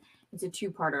Gonzalez. It's a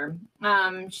two-parter.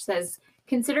 She says,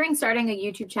 considering starting a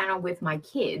YouTube channel with my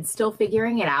kids, still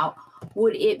figuring it out,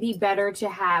 would it be better to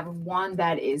have one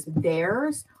that is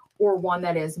theirs or one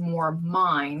that is more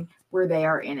mine where they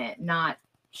are in it? Not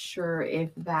sure if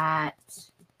that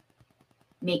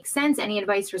makes sense. Any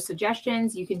advice or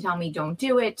suggestions? You can tell me don't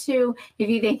do it too if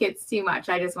you think it's too much.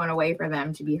 I just want a way for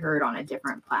them to be heard on a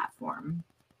different platform.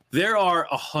 There are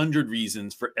 100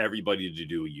 reasons for everybody to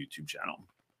do a YouTube channel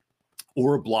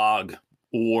or a blog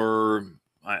or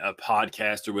a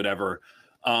podcast or whatever.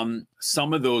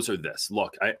 Some of those are this.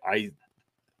 Look, I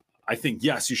think,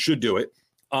 yes, you should do it.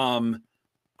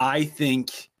 I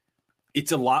think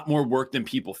it's a lot more work than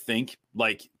people think.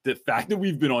 Like, the fact that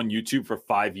we've been on YouTube for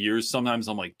 5 years, sometimes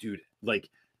I'm like, dude, like,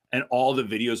 and all the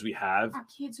videos we have. Our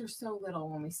kids are so little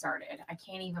when we started. I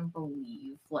can't even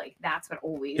believe, like, that's what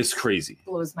always it's crazy.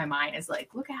 Blows my mind, is like,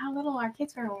 look at how little our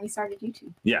kids were when we started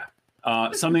YouTube. Yeah.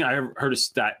 Something I heard a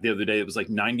stat the other day, it was like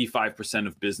 95%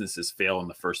 of businesses fail in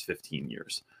the first 15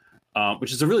 years,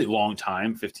 which is a really long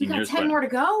time, 15 years. 10 more to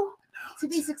go to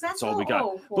be successful. That's all we got.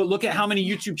 Oh, but look at how many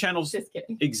YouTube channels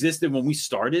existed when we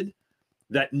started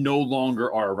that no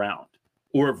longer are around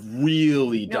or have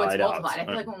really died out. I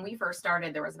feel like when we first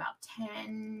started, there was about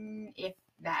 10, if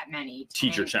that many,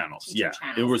 teacher channels.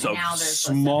 It was a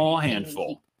small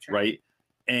handful, right?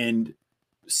 And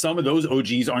some of those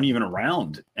OGs aren't even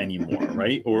around anymore,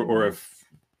 right? Or if,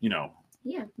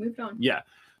 moved on. Yeah.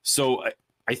 So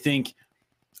I think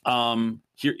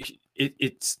here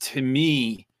it's, to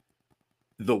me,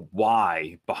 the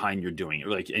why behind your doing it.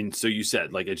 Like, and so you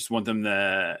said, like, I just want them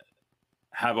to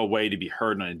have a way to be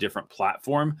heard on a different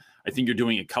platform. I think you're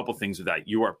doing a couple things with that.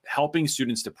 You are helping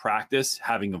students to practice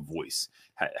having a voice,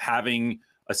 having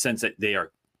a sense that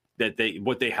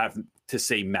what they have to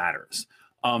say matters.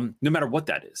 No matter what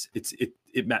that is,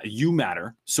 you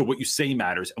matter. So what you say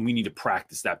matters, and we need to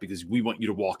practice that because we want you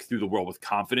to walk through the world with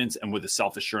confidence and with a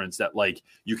self-assurance that, like,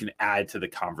 you can add to the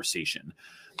conversation.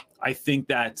 I think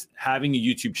that having a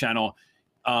YouTube channel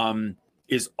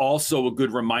is also a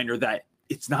good reminder that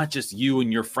it's not just you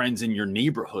and your friends in your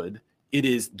neighborhood. It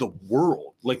is the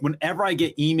world. Like whenever I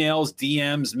get emails,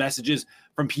 DMs, messages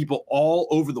from people all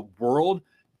over the world,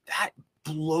 that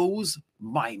blows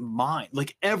my mind.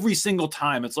 Like every single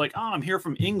time it's like, oh, I'm here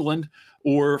from England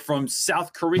or from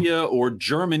South Korea or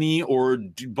Germany or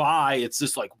Dubai. It's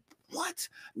just like, what?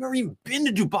 I've never even been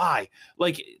to Dubai.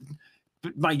 Like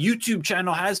my YouTube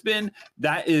channel has been.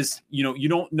 That is, you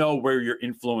don't know where your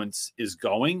influence is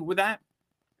going with that.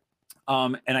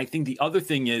 And I think the other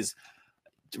thing is,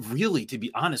 really, to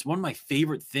be honest, one of my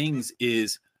favorite things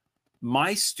is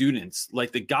my students,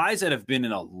 like the guys that have been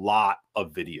in a lot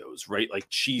of videos, right? Like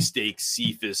Cheesesteak,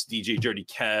 Cephas, DJ Dirty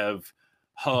Kev,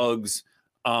 Hugs.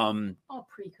 All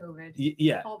pre-COVID.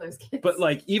 Yeah. All those kids. But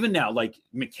like even now, like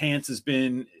McCants has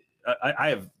been, I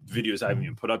have videos I haven't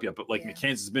even put up yet, but like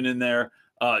McCants has been in there.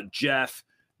 Jeff,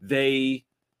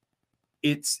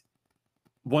 it's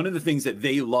one of the things that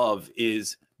they love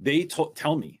is they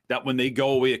tell me that when they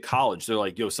go away to college, they're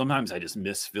like, yo, sometimes I just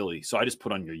miss Philly. So I just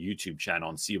put on your YouTube channel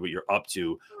and see what you're up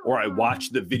to. Or I watch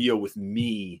the video with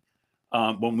me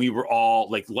when we were all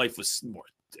like, life was more,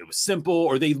 it was simple.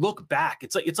 Or they look back.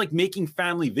 It's like making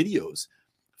family videos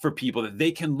for people that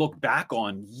they can look back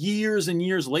on years and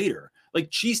years later. Like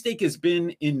Cheesesteak has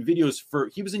been in videos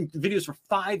he was in videos for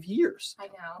 5 years. I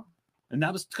know. And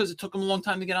that was because it took him a long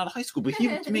time to get out of high school. But he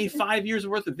made 5 years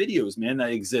worth of videos, man,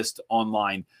 that exist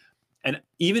online. And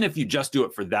even if you just do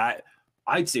it for that,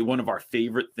 I'd say one of our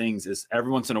favorite things is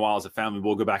every once in a while as a family,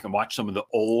 we'll go back and watch some of the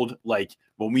old, like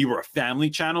when we were a family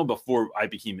channel before I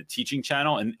became a teaching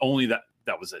channel. And only that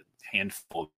was a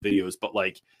handful of videos, but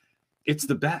like, it's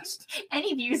the best.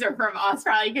 Any views are from us,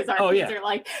 probably, because our kids are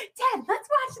like, Dad, let's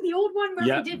watch the old one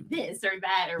where we did this or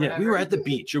that or whatever. We were at the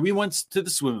beach, or we went to the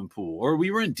swimming pool, or we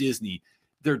were in Disney.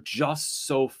 They're just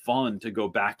so fun to go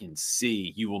back and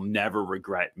see. You will never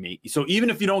regret me. So even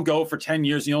if you don't go for 10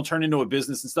 years, you don't turn into a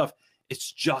business and stuff,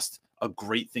 it's just a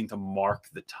great thing to mark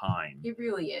the time. It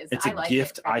really is. It's a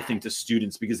gift, I think, to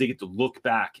students because they get to look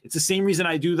back. It's the same reason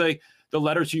I do the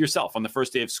letter to yourself on the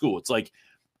first day of school. It's like,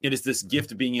 it is this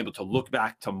gift of being able to look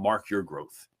back to mark your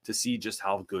growth, to see just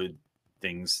how good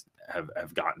things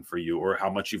have gotten for you or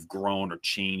how much you've grown or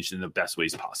changed in the best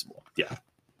ways possible. Yeah.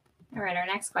 All right. Our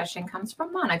next question comes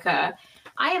from Monica.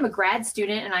 I am a grad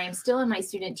student and I am still in my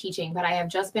student teaching, but I have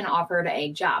just been offered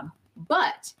a job.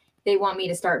 But they want me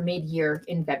to start mid-year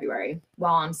in February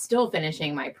while I'm still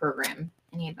finishing my program.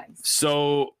 Any advice?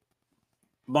 So,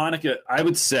 Monica, I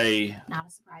would say... Not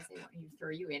a surprise. They want you to throw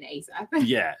you in ASAP.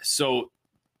 Yeah. So...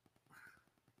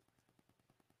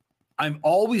 I'm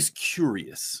always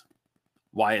curious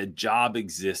why a job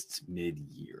exists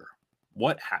mid-year.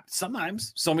 What happens?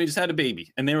 Sometimes somebody just had a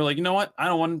baby and they were like, you know what? I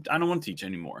don't want to teach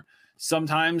anymore.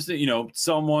 Sometimes,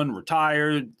 someone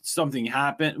retired, something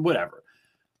happened, whatever.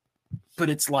 But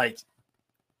it's like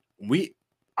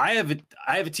I have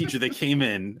a teacher that came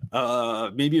in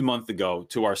maybe a month ago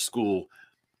to our school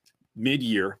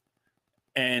mid-year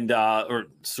and or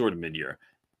sort of mid-year.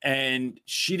 And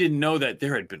she didn't know that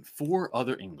there had been 4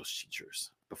 other English teachers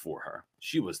before her.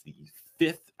 She was the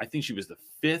 5th. I think she was the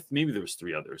 5th. Maybe there was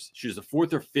 3 others. She was the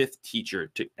 4th or 5th teacher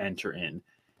to enter in.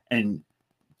 And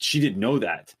she didn't know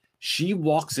that. She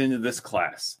walks into this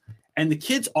class and the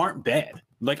kids aren't bad.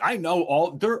 Like I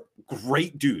know they're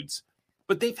great dudes,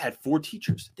 but they've had 4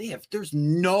 teachers. There's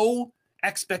no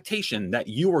expectation that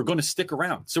you are going to stick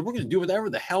around. So we're going to do whatever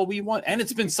the hell we want. And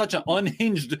it's been such an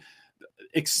unhinged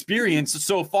experience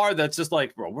so far that's just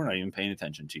like, bro, we're not even paying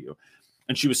attention to you.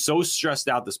 And she was so stressed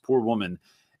out, this poor woman.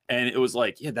 And it was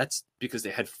like, yeah, that's because they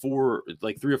had 3 or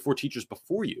 4 teachers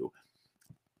before you.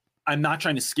 I'm not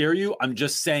trying to scare you. I'm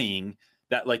just saying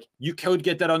that like you could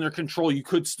get that under control. You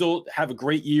could still have a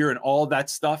great year and all that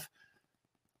stuff.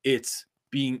 It's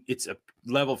a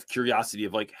level of curiosity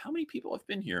of like, how many people have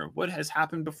been here? What has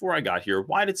happened before I got here?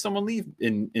 Why did someone leave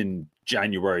in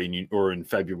January or in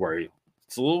February?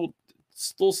 It's a little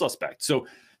suspect. So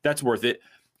that's worth it.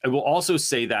 I will also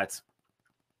say that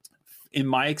in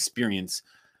my experience,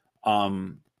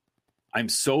 I'm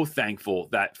so thankful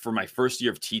that for my first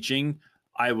year of teaching,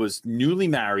 I was newly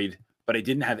married, but I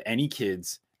didn't have any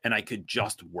kids and I could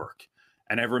just work.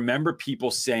 And I remember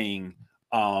people saying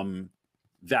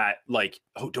that like,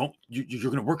 oh, you're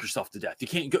going to work yourself to death. You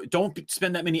can't go, don't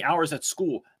spend that many hours at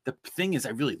school. The thing is, I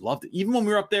really loved it. Even when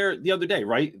we were up there the other day,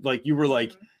 right? Like you were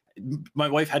like, my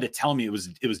wife had to tell me it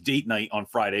was date night on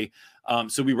Friday.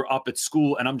 So we were up at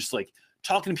school and I'm just like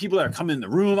talking to people that are coming in the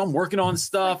room. I'm working on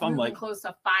stuff. I'm like close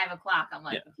to 5 o'clock. I'm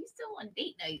like, he's still on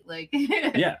date night. Like,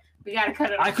 yeah, we got to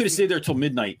cut it off. I could have stayed there till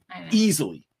midnight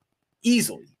easily.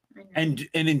 I and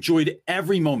enjoyed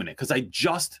every moment because I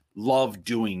just love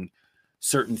doing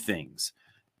certain things.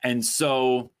 And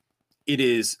so it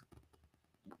is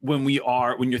when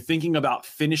you're thinking about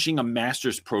finishing a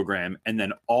master's program and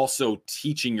then also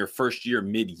teaching your first year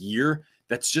mid-year,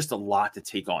 that's just a lot to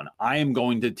take on. I am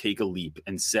going to take a leap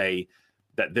and say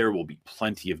that there will be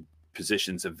plenty of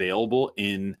positions available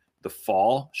in the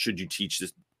fall. Should you choose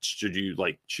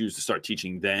to start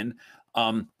teaching then?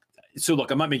 So look,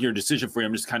 I'm not making a decision for you.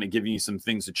 I'm just kind of giving you some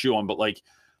things to chew on, but like,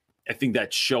 I think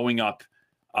that showing up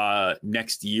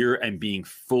next year and being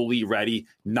fully ready,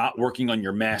 not working on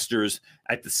your master's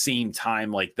at the same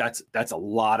time, like that's a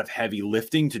lot of heavy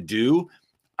lifting to do.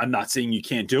 I'm not saying you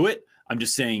can't do it. I'm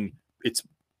just saying it's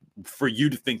for you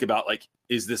to think about, like,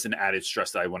 is this an added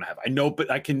stress that I want to have? I know,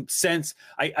 but I can sense,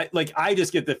 I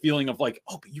just get the feeling of like,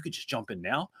 oh, but you could just jump in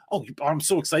now. Oh, I'm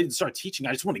so excited to start teaching.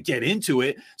 I just want to get into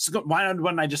it. So why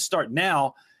don't I just start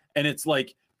now? And it's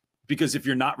like, because if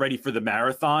you're not ready for the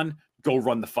marathon, go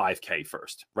run the 5K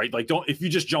first, right? Like, if you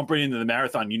just jump right into the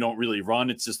marathon, you don't really run.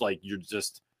 It's just like, you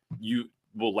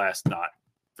will last not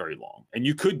very long. And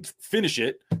you could finish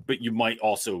it, but you might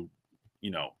also,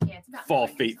 fall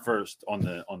fate first on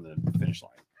the finish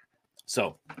line.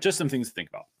 So just some things to think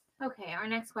about. Okay, our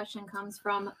next question comes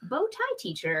from Bow Tie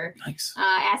Teacher. Nice.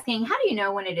 Asking, how do you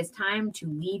know when it is time to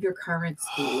leave your current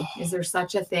school? Is there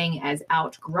such a thing as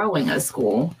outgrowing a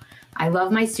school? I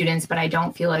love my students, but I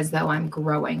don't feel as though I'm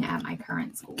growing at my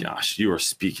current school. Gosh, you are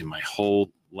speaking my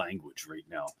whole language right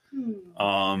now.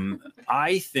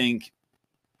 I think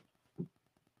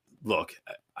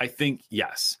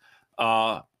yes.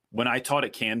 When I taught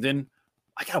at Camden,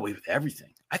 I got away with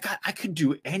everything. I could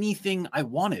do anything I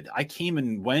wanted. I came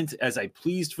and went as I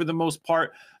pleased for the most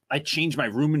part. I changed my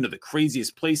room into the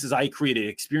craziest places. I created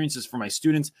experiences for my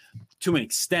students to an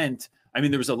extent. I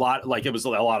mean, there was a lot, like, it was a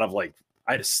lot of like,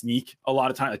 I had to sneak a lot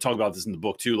of time. I talk about this in the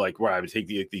book too, like where I would take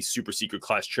these super secret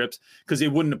class trips because they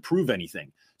wouldn't approve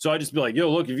anything. So I'd just be like, yo,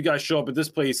 look, if you guys show up at this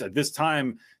place at this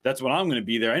time, that's when I'm going to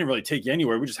be there. I didn't really take you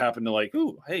anywhere. We just happened to like,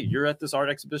 oh, hey, you're at this art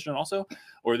exhibition also,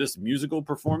 or this musical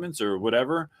performance or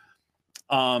whatever.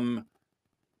 The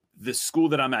school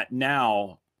that I'm at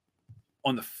now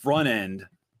on the front end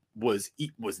was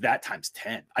that times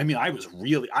 10. I mean, I was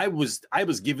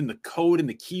given the code and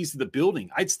the keys to the building.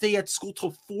 I'd stay at school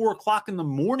till 4:00 in the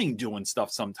morning doing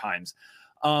stuff sometimes.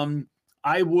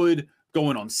 I would go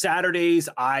in on Saturdays.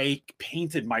 I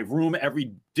painted my room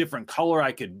every different color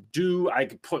I could do. I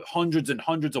could put hundreds and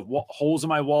hundreds of holes in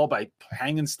my wall by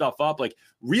hanging stuff up. Like,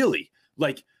 really,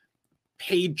 like,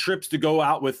 paid trips to go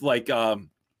out with like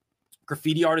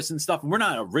graffiti artists and stuff. And we're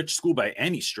not a rich school by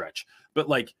any stretch, but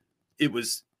like, it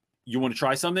was, you want to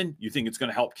try something, you think it's going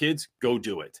to help kids, go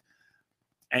do it.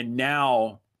 And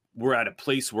now we're at a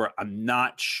place where I'm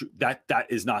not sure that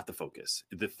is not the focus.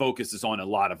 The focus is on a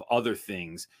lot of other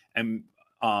things. And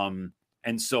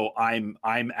so I'm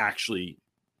actually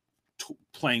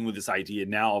playing with this idea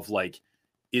now of like,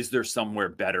 is there somewhere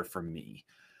better for me?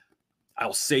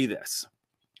 I'll say this.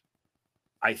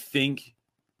 I think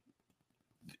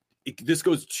this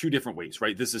goes two different ways,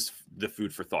 right? This is the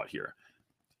food for thought here.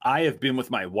 I have been with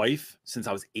my wife since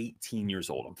I was 18 years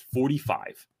old. I'm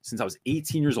 45. Since I was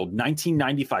 18 years old,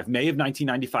 1995, May of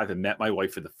 1995, I met my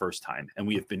wife for the first time, and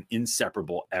we have been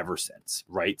inseparable ever since,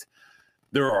 right?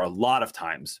 There are a lot of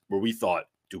times where we thought,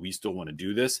 do we still want to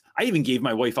do this? I even gave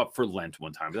my wife up for Lent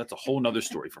one time, but that's a whole nother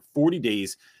story. For 40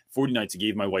 days, 40 nights, I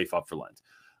gave my wife up for Lent.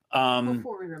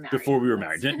 Before we were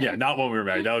married. Yeah, not when we were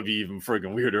married. That would be even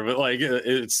friggin' weirder, but like,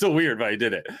 it's still weird, but I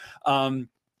did it.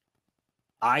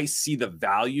 I see the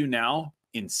value now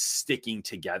in sticking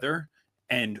together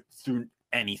and through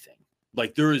anything.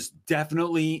 Like, there is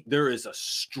a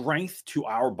strength to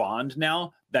our bond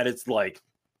now that it's like,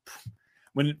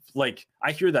 when like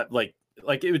I hear that, like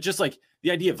it was just like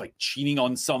the idea of like cheating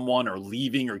on someone or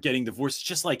leaving or getting divorced. It's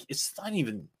just like, it's not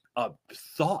even a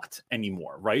thought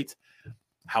anymore, right?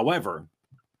 However,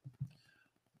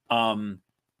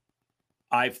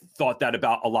 I've thought that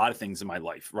about a lot of things in my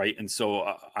life, right? And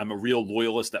so I'm a real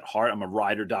loyalist at heart. I'm a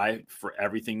ride or die for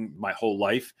everything my whole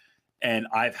life. And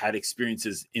I've had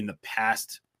experiences in the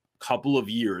past couple of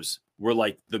years where,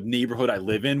 like, the neighborhood I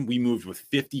live in, we moved with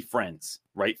 50 friends,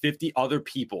 right? 50 other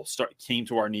people came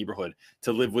to our neighborhood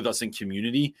to live with us in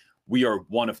community. We are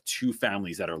one of two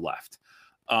families that are left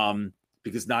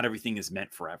because not everything is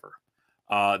meant forever.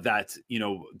 That,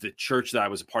 the church that I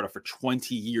was a part of for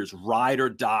 20 years, ride or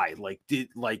die,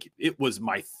 it was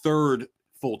my third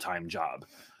full-time job.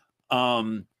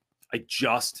 I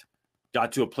just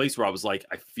got to a place where I was like,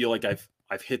 I feel like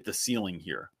I've hit the ceiling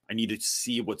here. I need to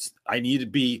see I need to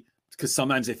be because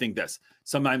sometimes I think this,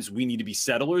 sometimes we need to be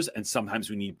settlers and sometimes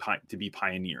we need to be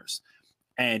pioneers.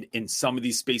 And in some of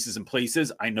these spaces and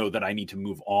places, I know that I need to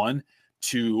move on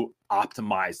to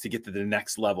optimize, to get to the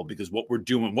next level, because what we're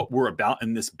doing, what we're about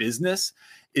in this business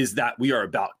is that we are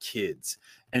about kids.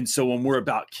 And so when we're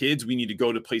about kids, we need to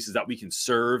go to places that we can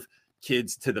serve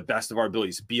kids to the best of our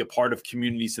abilities, be a part of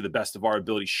communities to the best of our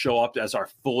ability, show up as our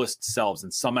fullest selves.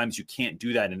 And sometimes you can't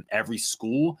do that in every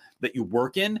school that you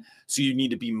work in. So you need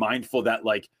to be mindful that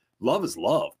like, love is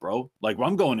love, bro. Like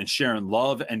I'm going and sharing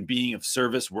love and being of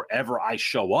service wherever I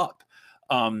show up.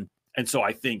 And so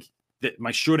I think that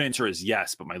my short answer is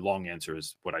yes, but my long answer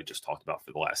is what I just talked about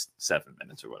for the last 7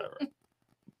 minutes or whatever.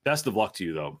 Best of luck to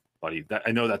you though, buddy.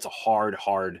 I know that's a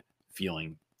hard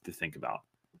feeling to think about.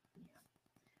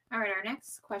 All right, our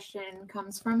next question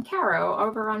comes from Caro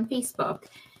over on Facebook,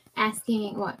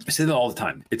 asking what? I say that all the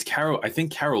time. It's Caro. I think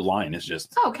Caroline is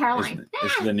just. Oh, Caroline.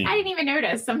 Is the name. I didn't even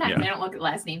notice. Sometimes I don't look at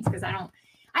last names because I don't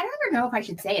ever know if I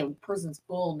should say a person's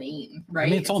full name, right?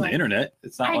 I mean, it's on the internet.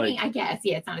 It's not I guess,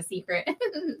 yeah, it's not a secret.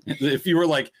 If you were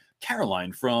like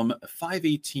Caroline from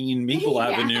 518 Maple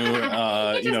Avenue,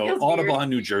 Audubon,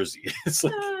 New Jersey. It's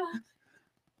like.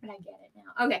 But I get it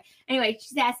now. Okay. Anyway,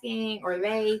 she's asking, or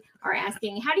they are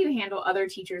asking, how do you handle other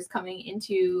teachers coming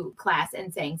into class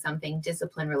and saying something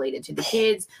discipline related to the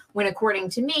kids when, according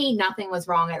to me, nothing was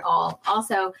wrong at all?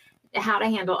 Also, how to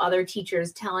handle other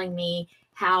teachers telling me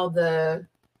how the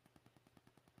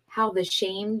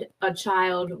shamed a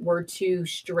child were too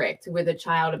strict with a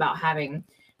child about having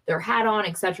their hat on,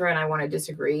 etc. And I want to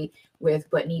disagree with,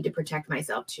 but need to protect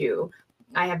myself too.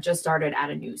 I have just started at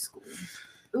a new school.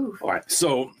 Oof. All right.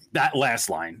 So that last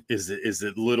line is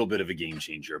a little bit of a game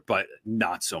changer, but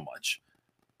not so much.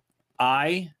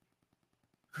 I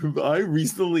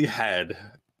recently had,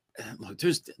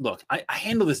 I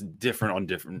handle this different on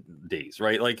different days,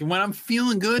 right? Like when I'm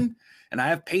feeling good and I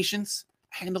have patience,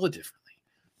 I handle it differently.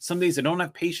 Some days I don't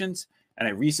have patience. And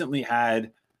I recently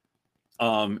had,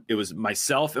 it was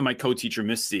myself and my co-teacher,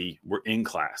 Miss C, were in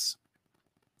class.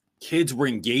 Kids were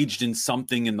engaged in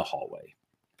something in the hallway.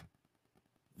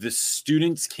 The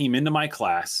students came into my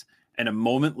class, and a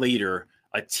moment later,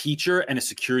 a teacher and a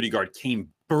security guard came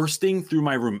bursting through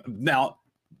my room. Now,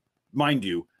 mind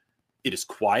you, it is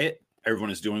quiet.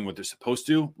 Everyone is doing what they're supposed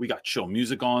to. We got chill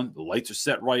music on. The lights are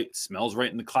set right. It smells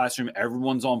right in the classroom.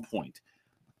 Everyone's on point.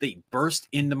 They burst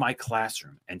into my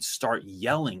classroom and start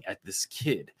yelling at this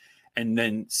kid. And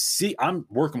then I'm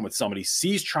working with somebody.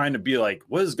 C's trying to be like,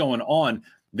 what is going on?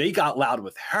 They got loud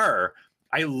with her.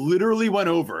 I literally went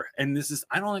over, and this is,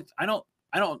 I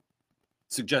don't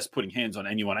suggest putting hands on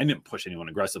anyone. I didn't push anyone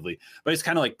aggressively, but I just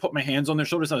kind of like put my hands on their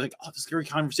shoulders. I was like, oh, this is a scary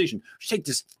conversation. Take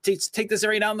this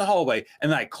area down the hallway.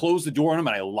 And then I closed the door on them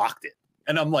and I locked it.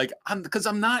 And I'm like,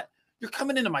 you're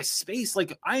coming into my space.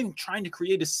 Like I'm trying to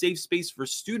create a safe space for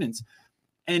students.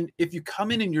 And if you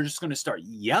come in and you're just going to start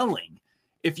yelling,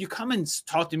 if you come and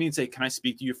talk to me and say, can I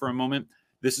speak to you for a moment?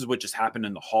 This is what just happened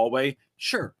in the hallway.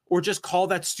 Sure. Or just call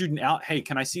that student out. Hey,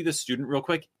 can I see this student real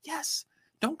quick? Yes.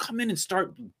 Don't come in and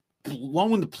start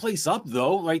blowing the place up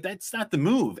though. Like that's not the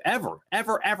move ever.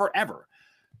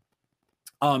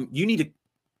 You need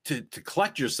to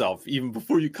collect yourself even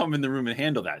before you come in the room and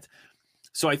handle that.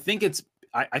 So I think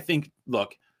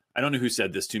look, I don't know who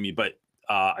said this to me, but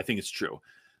I think it's true.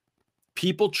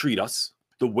 People treat us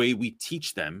the way we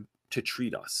teach them to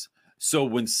treat us. So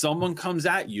when someone comes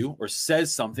at you or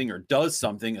says something or does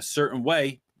something a certain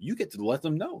way, you get to let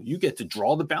them know. You get to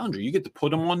draw the boundary. You get to put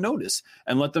them on notice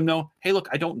and let them know, hey, look,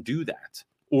 I don't do that.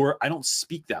 Or I don't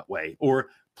speak that way. Or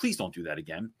please don't do that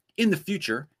again. In the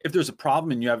future, if there's a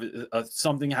problem and you have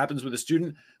something happens with a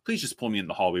student, please just pull me in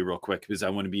the hallway real quick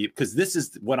because this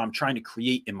is what I'm trying to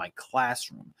create in my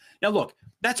classroom. Now, look,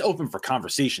 that's open for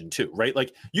conversation too, right?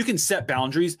 Like you can set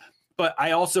boundaries, but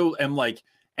I also am like,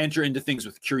 enter into things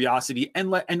with curiosity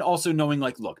and also knowing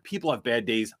like, look, people have bad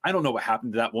days. I don't know what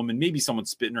happened to that woman. Maybe someone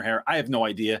spit in her hair. I have no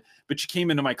idea, but she came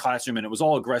into my classroom and it was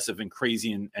all aggressive and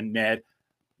crazy and mad.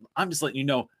 I'm just letting you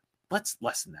know, let's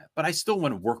lessen that. But I still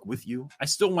want to work with you. I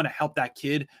still want to help that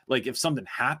kid. Like if something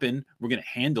happened, we're going to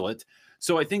handle it.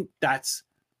 So I think that's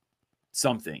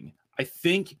something. I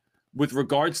think with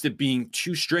regards to being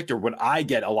too strict, or what I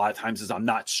get a lot of times is I'm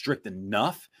not strict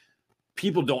enough.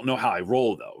 People don't know how I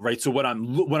roll though, right? So what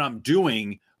I'm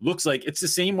doing looks like it's the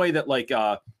same way that like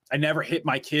I never hit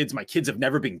my kids. My kids have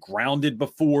never been grounded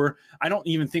before. I don't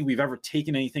even think we've ever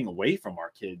taken anything away from our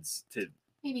kids to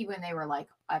maybe when they were like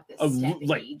at the step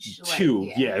like age,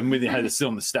 two, yeah, and when they had to sit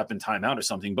on the step in timeout or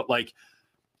something. But like,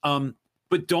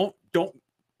 but don't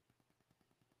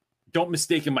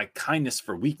mistake my kindness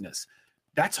for weakness.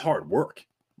 That's hard work,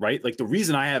 right? Like the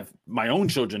reason I have my own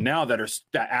children now that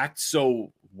act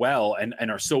so well and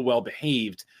are so well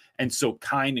behaved and so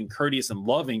kind and courteous and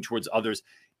loving towards others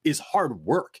is hard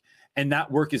work. And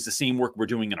that work is the same work we're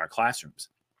doing in our classrooms.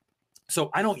 So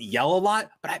I don't yell a lot,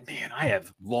 but I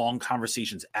have long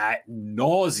conversations ad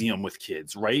nauseum with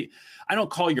kids, right? I don't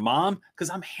call your mom because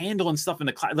I'm handling stuff in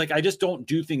the class. Like I just don't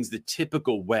do things the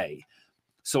typical way.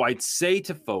 So I'd say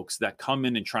to folks that come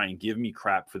in and try and give me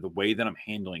crap for the way that I'm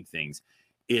handling things,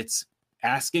 it's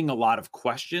asking a lot of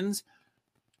questions,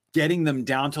 getting them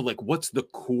down to like, what's the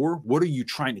core? What are you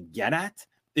trying to get at?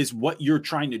 Is what you're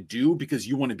trying to do because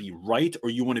you want to be right or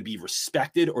you want to be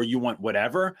respected or you want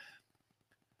whatever.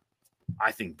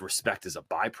 I think respect is a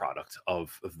byproduct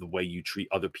of the way you treat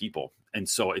other people. And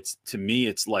so to me,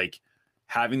 it's like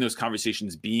having those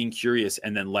conversations, being curious,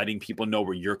 and then letting people know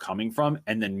where you're coming from,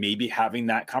 and then maybe having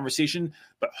that conversation.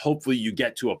 But hopefully you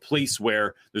get to a place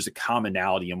where there's a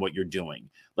commonality in what you're doing.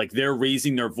 Like they're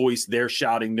raising their voice, they're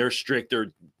shouting, they're strict,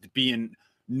 they're being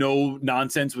no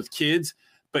nonsense with kids,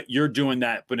 but you're doing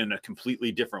that, but in a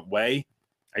completely different way.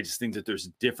 I just think that there's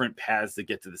different paths that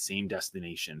get to the same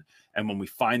destination. And when we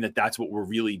find that that's what we're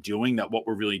really doing, that what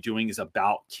we're really doing is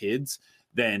about kids,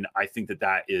 then I think that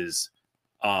that is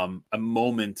a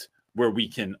moment where we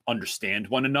can understand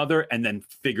one another and then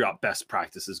figure out best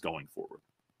practices going forward.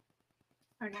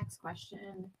 Our next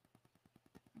question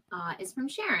is from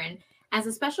Sharon. As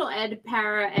a special ed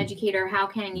para educator, how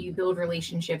can you build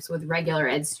relationships with regular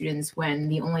ed students when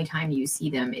the only time you see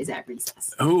them is at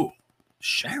recess? Oh,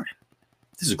 Sharon.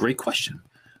 This is a great question.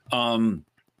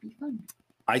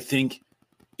 I think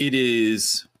it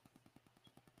is.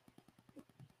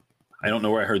 I don't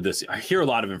know where I heard this. I hear a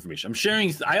lot of information.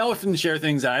 I often share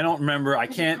things that I don't remember. I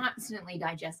can't constantly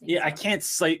digesting. Yeah, I can't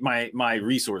cite my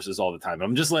resources all the time.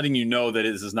 I'm just letting you know that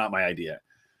this is not my idea.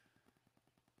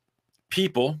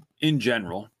 People in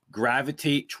general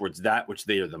gravitate towards that which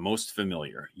they are the most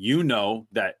familiar. You know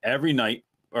that every night,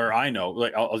 or I know,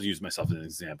 like I'll use myself as an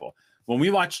example. When we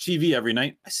watch TV every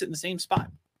night, I sit in the same spot.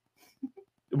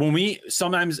 When we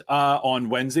sometimes on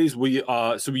Wednesdays, we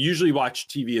usually watch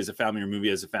TV as a family or movie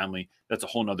as a family. That's a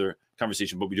whole nother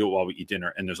conversation, but we do it while we eat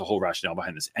dinner. And there's a whole rationale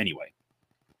behind this anyway.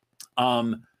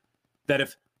 That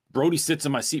if Brody sits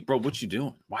in my seat, bro, what you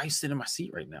doing? Why you sitting in my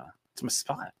seat right now? It's my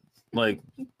spot. Like,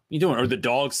 you doing? Or the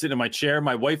dog sitting in my chair.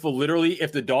 My wife will literally,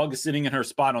 if the dog is sitting in her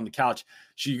spot on the couch,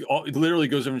 she literally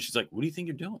goes over and she's like, what do you think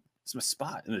you're doing? It's my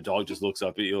spot. And the dog just looks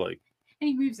up at you like, and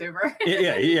he moves over.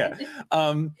 Yeah.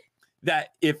 That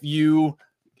if you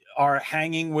are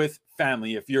hanging with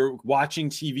family, if you're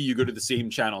watching TV, you go to the same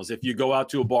channels. If you go out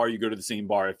to a bar, you go to the same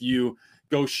bar. If you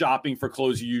go shopping for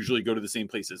clothes, you usually go to the same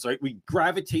places, right? We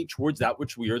gravitate towards that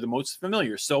which we are the most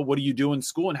familiar. So what do you do in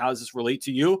school and how does this relate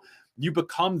to you? You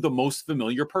become the most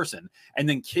familiar person, and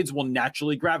then kids will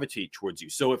naturally gravitate towards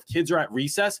you. So if kids are at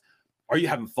recess, are you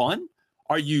having fun?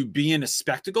 Are you being a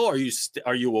spectacle? Are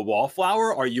you a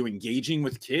wallflower? Are you engaging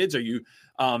with kids? Are you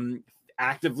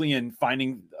actively and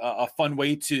finding a fun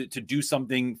way to do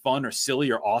something fun or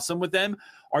silly or awesome with them?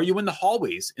 Are you in the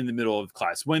hallways in the middle of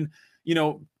class? When,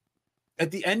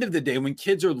 at the end of the day, when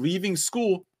kids are leaving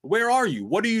school, where are you?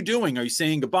 What are you doing? Are you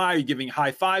saying goodbye? Are you giving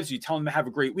high fives? Are you telling them to have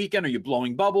a great weekend? Are you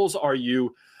blowing bubbles? Are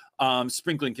you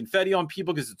sprinkling confetti on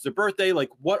people because it's their birthday? Like,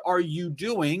 what are you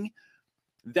doing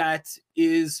that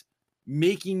is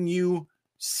making you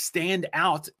stand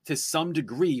out to some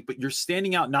degree, but you're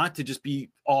standing out not to just be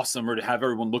awesome or to have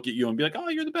everyone look at you and be like, oh,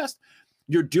 you're the best.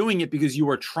 You're doing it because you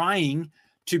are trying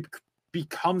to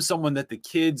become someone that the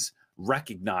kids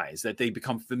recognize, that they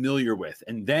become familiar with.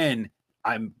 And then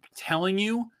I'm telling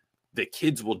you, the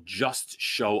kids will just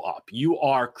show up. You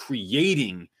are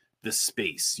creating the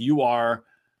space. You are,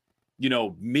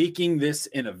 making this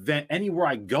an event. Anywhere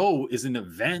I go is an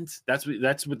event. That's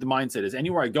what the mindset is.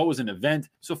 Anywhere I go is an event.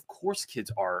 So of course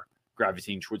kids are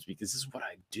gravitating towards me because this is what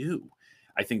I do.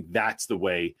 I think that's the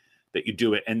way that you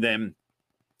do it. And then,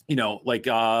 like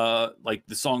the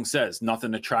song says,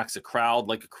 nothing attracts a crowd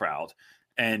like a crowd.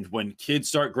 And when kids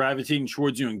start gravitating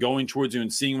towards you and going towards you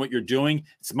and seeing what you're doing,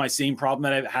 it's my same problem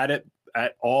that I've had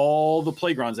at all the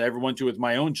playgrounds I ever went to with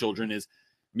my own children is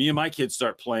me and my kids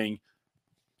start playing.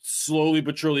 Slowly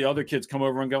but surely, other kids come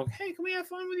over and go, hey, can we have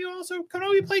fun with you also? Can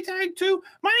we play tag too?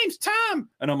 My name's Tom.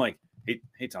 And I'm like,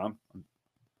 hey, Tom,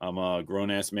 I'm a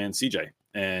grown-ass man, CJ.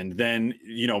 And then,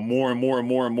 more and more and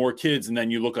more and more kids. And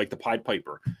then you look like the Pied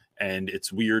Piper. And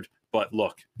it's weird. But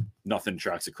look, nothing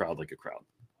attracts a crowd like a crowd.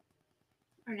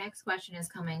 Our next question is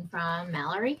coming from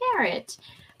Mallory Garrett.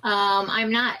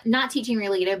 I'm not teaching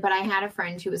related, but I had a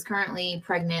friend who is currently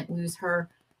pregnant lose her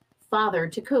father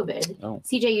to COVID. Oh.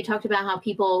 CJ, you talked about how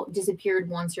people disappeared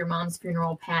once your mom's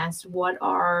funeral passed. What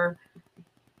are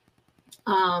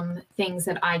things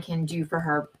that I can do for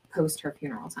her post her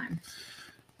funeral time?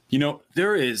 You know,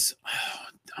 there is,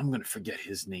 I'm going to forget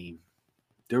his name.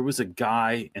 There was a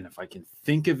guy, and if I can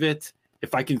think of it,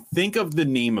 if I can think of the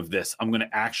name of this, I'm going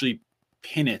to actually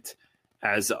pin it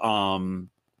as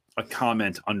a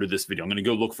comment under this video. I'm going to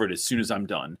go look for it as soon as I'm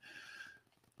done.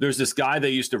 There's this guy that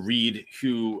I used to read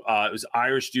who was an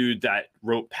Irish dude that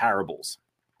wrote parables.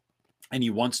 And he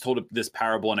once told this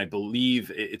parable, and I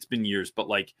believe it's been years, but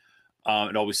like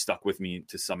it always stuck with me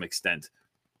to some extent,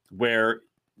 where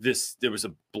there was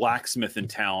a blacksmith in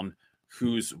town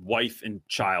whose wife and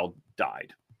child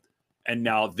died. And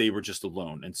now they were just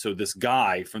alone. And so this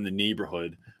guy from the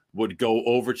neighborhood would go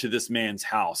over to this man's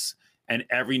house, and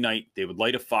every night they would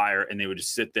light a fire and they would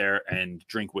just sit there and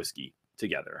drink whiskey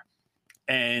together.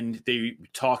 And they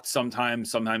talked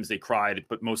sometimes they cried,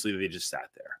 but mostly they just sat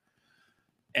there.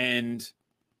 And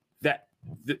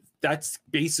that's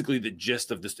basically the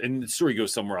gist of this. And the story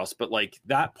goes somewhere else, but like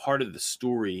that part of the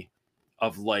story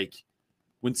of like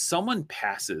when someone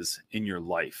passes in your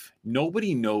life,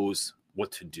 nobody knows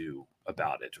what to do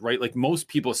about it, right? Like most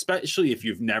people, especially if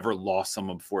you've never lost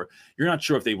someone before, you're not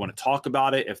sure if they want to talk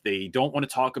about it, if they don't want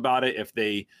to talk about it, if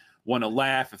they want to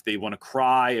laugh, if they want to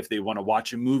cry, if they want to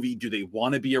watch a movie, do they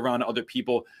want to be around other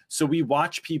people? So we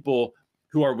watch people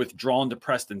who are withdrawn,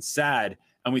 depressed, and sad,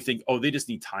 and we think, oh, they just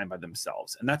need time by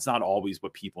themselves. And that's not always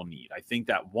what people need. I think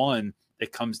that one,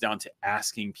 it comes down to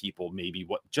asking people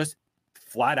just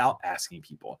flat out asking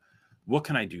people, what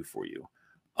can I do for you?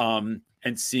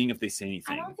 And seeing if they say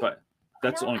anything. But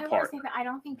that's the only part. I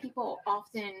don't think people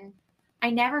often, I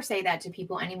never say that to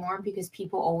people anymore because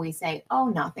people always say, oh,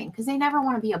 nothing, because they never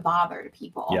want to be a bother to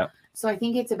people. Yep. So I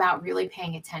think it's about really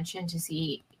paying attention to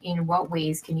see in what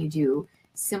ways can you do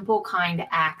simple, kind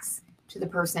acts to the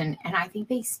person. And I think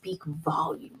they speak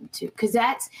volume too, because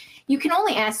you can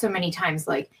only ask so many times,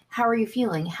 like, how are you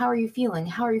feeling? How are you feeling?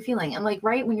 How are you feeling? And like,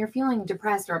 right, when you're feeling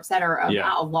depressed or upset or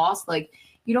about a loss, like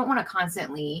you don't want to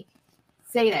constantly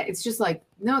say that. It's just like,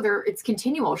 no, it's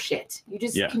continual shit. You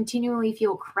just continually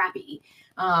feel crappy.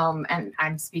 And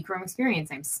I speak from experience.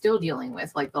 I'm still dealing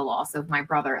with like the loss of my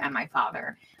brother and my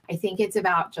father. I think it's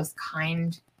about just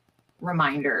kind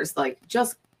reminders, like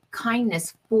just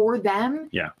kindness for them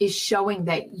is showing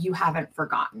that you haven't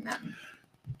forgotten them.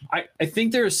 I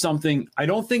think there's something, I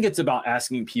don't think it's about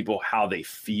asking people how they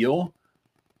feel,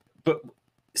 but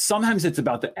sometimes it's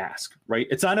about the ask, right?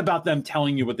 It's not about them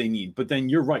telling you what they need, but then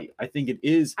you're right. I think it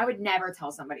is. I would never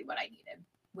tell somebody what I needed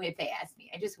if they asked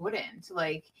me. I just wouldn't,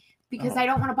 because I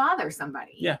don't want to bother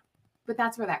somebody. Yeah. But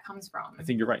that's where that comes from. I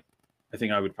think you're right. I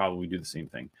think I would probably do the same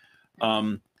thing.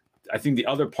 I think the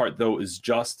other part though is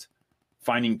just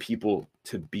finding people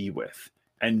to be with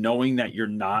and knowing that you're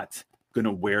not going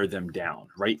to wear them down,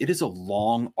 right? It is a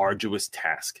long, arduous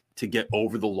task to get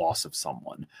over the loss of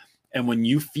someone. And when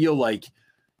you feel like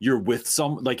you're with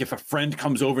like if a friend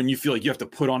comes over and you feel like you have to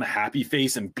put on a happy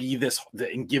face and be this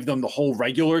and give them the whole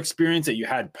regular experience that you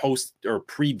had post or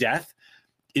pre-death,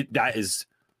 it's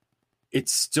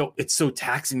so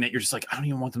taxing that you're just like, I don't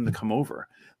even want them to come over.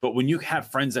 But when you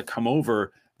have friends that come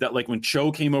over, that like when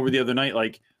Cho came over the other night,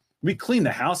 like we clean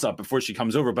the house up before she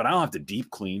comes over, but I don't have to deep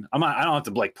clean. I don't have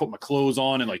to like put my clothes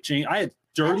on and like change. I had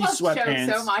dirty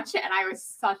sweatpants so much, and I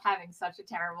was having such a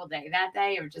terrible day that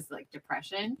day of just like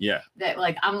depression. Yeah, that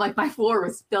like I'm like my floor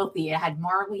was filthy. It had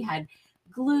Marley had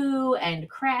glue and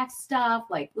craft stuff,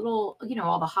 like little,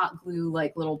 all the hot glue,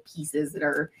 like little pieces that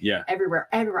are everywhere.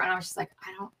 And I was just like,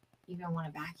 I don't even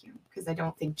want to vacuum because I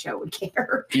don't think Cho would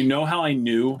care. You know how I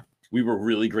knew we were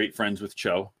really great friends with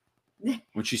Cho?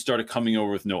 When she started coming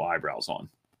over with no eyebrows on.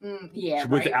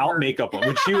 Without makeup on.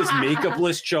 When she was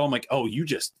makeupless, Cho, I'm like, oh, you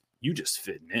just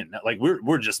fitting in. Like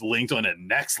we're just linked on a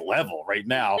next level right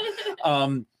now.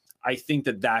 I think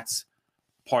that's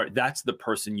the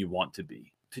person you want to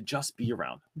be, to just be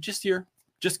around. I'm just here,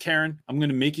 just Karen. I'm going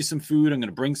to make you some food. I'm going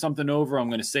to bring something over. I'm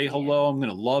going to say hello. I'm going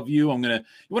to love you. You want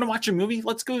to watch a movie?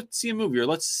 Let's go see a movie, or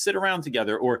let's sit around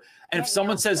together. And if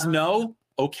someone says no,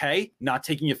 okay, not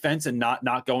taking offense and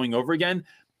not going over again.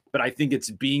 But I think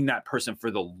it's being that person for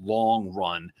the long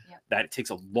run, that it takes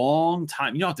a long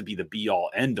time. You don't have to be the be all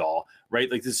end all,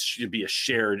 right? Like this should be a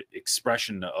shared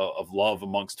expression of love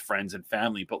amongst friends and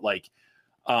family. But like,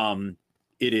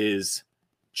 it is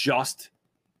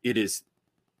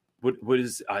what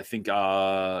is, I think,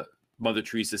 Mother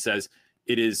Teresa says,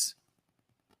 it is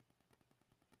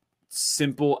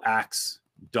simple acts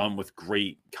done with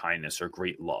great kindness or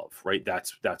great love, right?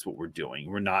 That's what we're doing.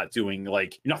 We're not doing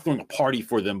like, you're not throwing a party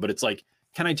for them, but it's like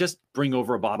can I just bring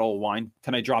over a bottle of wine?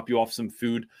 Can I drop you off some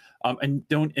food? And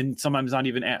sometimes not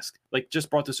even ask, like, just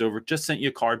brought this over, just sent you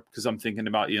a card because I'm thinking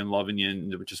about you and loving you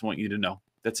and just want you to know.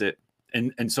 That's it.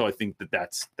 And so I think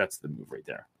that's the move right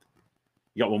there.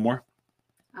 You got one more?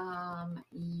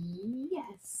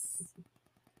 Yes.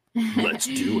 Let's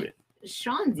do it.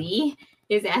 Shanzi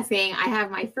is asking, I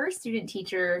have my first student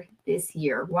teacher this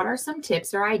year. What are some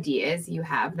tips or ideas you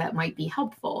have that might be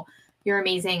helpful? You're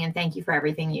amazing, and thank you for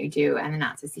everything you do. And the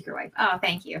Not So Secret Wife. Oh,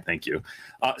 thank you. Thank you.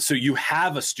 So you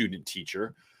have a student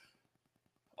teacher.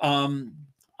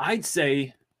 I'd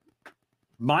say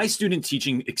my student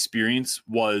teaching experience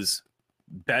was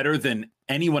better than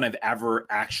anyone I've ever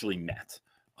actually met.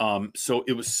 So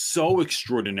it was so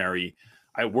extraordinary.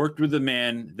 I worked with a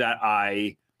man that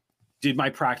I did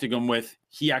my practicum with.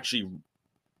 He actually,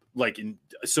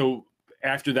 so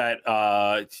after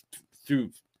that,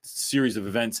 through series of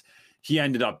events, he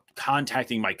ended up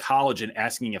contacting my college and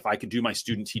asking if I could do my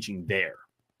student teaching there.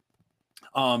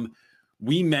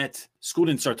 We met, school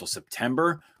didn't start till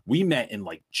September. We met in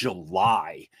like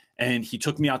July, and he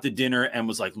took me out to dinner and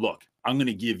was like, look, I'm going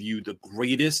to give you the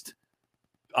greatest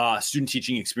student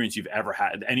teaching experience you've ever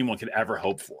had, anyone could ever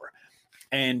hope for.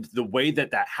 And the way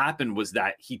that happened was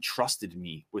that he trusted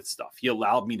me with stuff. He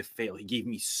allowed me to fail. He gave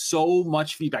me so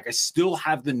much feedback. I still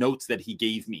have the notes that he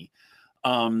gave me.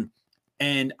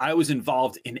 And I was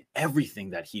involved in everything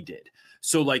that he did.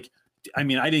 So I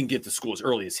didn't get to school as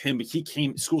early as him, but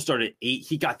school started at 8.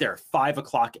 He got there at 5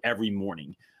 o'clock every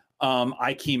morning.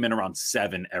 I came in around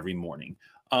 7 every morning.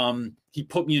 He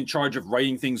put me in charge of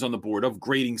writing things on the board, of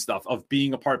grading stuff, of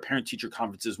being a part of parent-teacher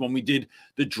conferences. When we did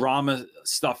the drama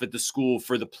stuff at the school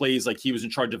for the plays, like he was in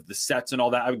charge of the sets and all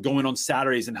that. I would go in on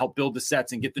Saturdays and help build the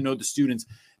sets and get to know the students,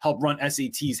 help run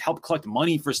SATs, help collect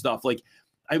money for stuff. Like,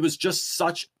 I was just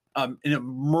such an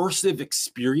immersive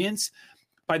experience.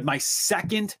 By my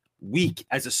second week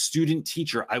as a student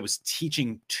teacher, I was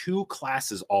teaching 2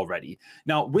 classes already.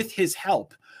 Now, with his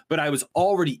help, but I was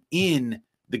already in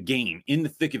the game, in the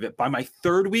thick of it. By my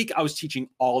 3rd week, I was teaching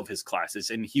all of his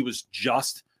classes, and he was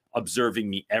just observing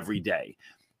me every day.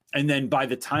 And then by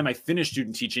the time I finished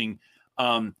student teaching,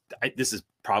 this is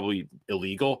probably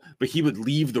illegal, but he would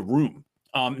leave the room.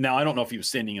 Now, I don't know if he was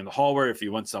standing in the hallway, if he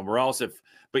went somewhere else,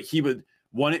 but he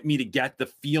wanted me to get the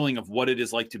feeling of what it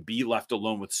is like to be left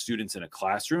alone with students in a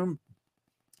classroom.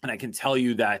 And I can tell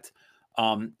you that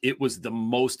it was the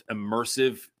most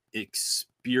immersive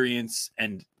experience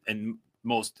and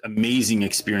most amazing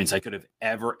experience I could have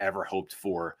ever hoped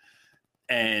for.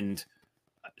 And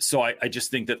so I just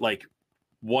think that, like,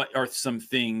 what are some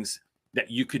things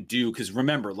that you could do? Because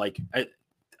remember, like,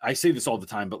 I say this all the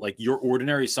time, but like, you're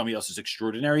ordinary, somebody else is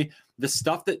extraordinary.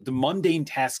 The mundane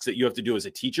tasks that you have to do as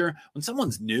a teacher, when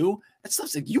someone's new, that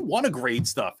stuff's like, you want to grade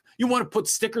stuff. You want to put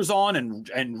stickers on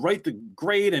and write the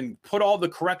grade and put all the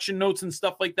correction notes and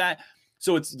stuff like that.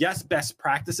 So it's, yes, best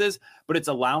practices, but it's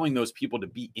allowing those people to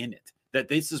be in it, that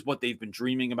this is what they've been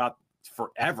dreaming about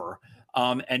forever.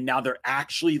 And now they're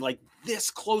actually like this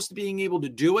close to being able to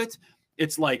do it.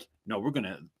 It's like, no, we're going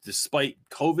to, despite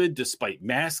COVID, despite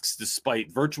masks, despite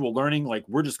virtual learning, like,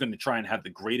 we're just going to try and have the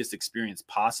greatest experience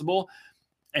possible.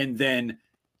 And then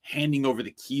handing over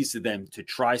the keys to them to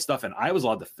try stuff. And I was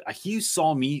allowed to, he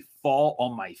saw me fall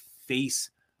on my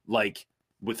face, like,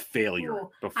 with failure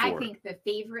before. I think the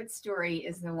favorite story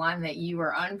is the one that you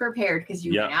were unprepared because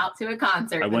you went out to a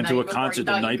concert. I went to a concert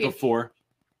the night before.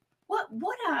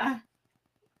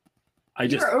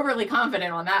 You were overly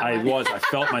confident on that one. I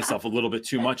felt myself a little bit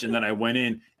too much. And then I went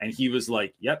in and he was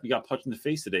like, yep, you got punched in the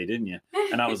face today, didn't you?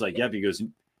 And I was like, yep. He goes,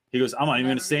 I'm not even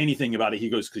going to say anything about it. He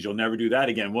goes, because you'll never do that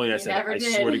again. Well, I said, I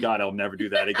swear to God, I'll never do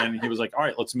that again. And he was like, all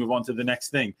right, let's move on to the next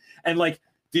thing. And like,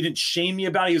 didn't shame me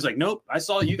about it. He was like, nope, I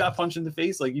saw you got punched in the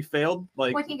face. Like, you failed.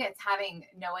 Like, well, I think it's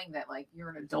knowing that, like, you're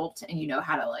an adult and you know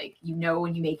how to, like,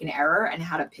 when you make an error and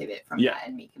how to pivot from that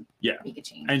and make a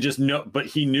change. And just know, but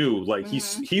he knew, like,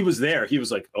 he was there. He was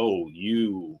like, oh,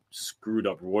 you screwed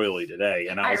up royally today.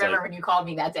 And I remember when you called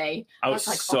me that day, I was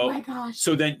like, oh my gosh.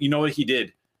 So then, you know what he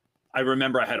did? I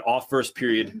remember I had off first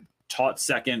period, taught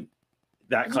second.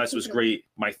 That class was great.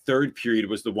 My 3rd period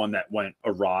was the one that went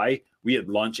awry. We had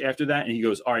lunch after that, and he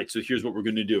goes, all right, so here's what we're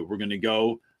going to do. We're going to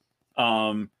go,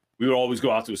 we would always go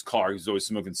out to his car. He was always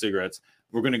smoking cigarettes.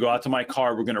 We're going to go out to my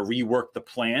car. We're going to rework the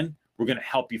plan. We're going to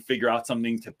help you figure out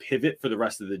something to pivot for the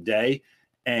rest of the day.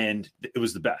 And it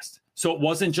was the best. So it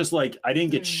wasn't just like, I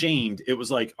didn't get shamed. It was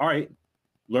like, all right,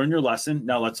 learn your lesson.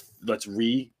 Now let's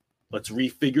refigure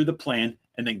the plan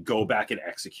and then go back and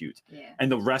execute. Yeah.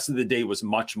 And the rest of the day was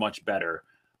much, much better.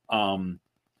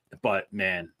 But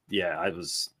man, yeah,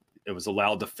 it was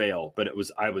allowed to fail, but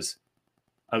I was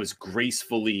I was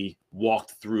gracefully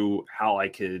walked through how I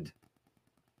could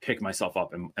pick myself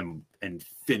up and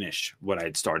finish what I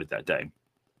had started that day.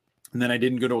 And then I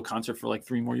didn't go to a concert for like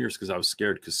 3 more years because I was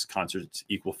scared, because concerts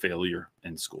equal failure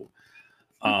in school.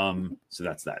 So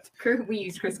that's that. We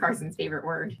used Chris Carson's favorite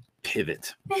word.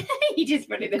 Pivot. He just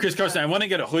put it in. Chris Carson, I want to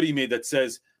get a hoodie made that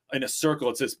says, in a circle,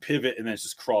 it says pivot, and then it's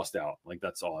just crossed out. Like,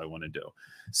 that's all I want to do.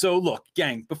 So look,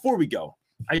 gang, before we go,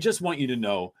 I just want you to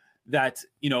know that,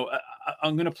 you know,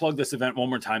 I'm going to plug this event one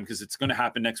more time because it's going to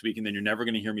happen next week, and then you're never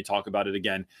going to hear me talk about it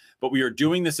again. But we are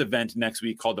doing this event next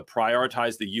week called the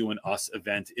Prioritize the You and Us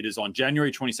event. It is on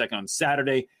January 22nd on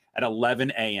Saturday at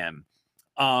 11 a.m.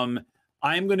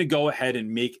 I am going to go ahead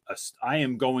and I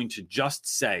am going to just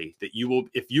say that you will,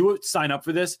 if you sign up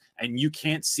for this and you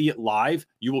can't see it live,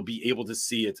 you will be able to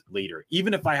see it later.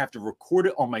 Even if I have to record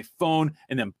it on my phone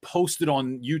and then post it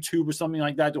on YouTube or something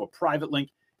like that to a private link,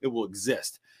 it will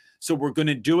exist. So we're going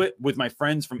to do it with my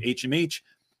friends from HMH.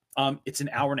 It's an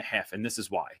hour and a half. And this is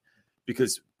why,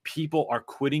 because people are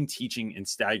quitting teaching in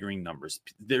staggering numbers.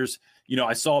 There's, you know,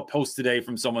 I saw a post today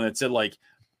from someone that said, like,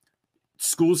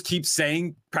 schools keep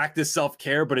saying practice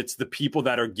self-care, but it's the people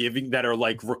that are giving that are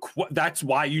like, that's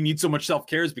why you need so much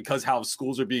self-care, is because how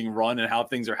schools are being run and how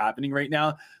things are happening right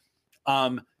now.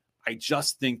 I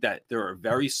just think that there are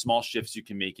very small shifts you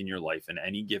can make in your life in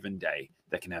any given day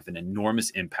that can have an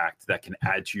enormous impact, that can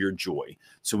add to your joy.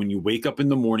 So when you wake up in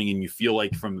the morning and you feel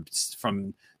like from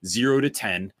 0 to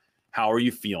 10, how are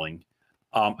you feeling?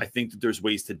 I think that there's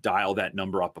ways to dial that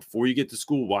number up before you get to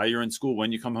school, while you're in school,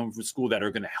 when you come home from school, that are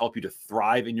going to help you to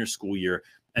thrive in your school year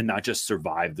and not just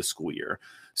survive the school year.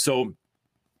 So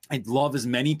I'd love as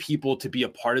many people to be a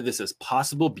part of this as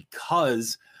possible,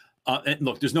 because, and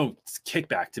look, there's no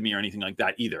kickback to me or anything like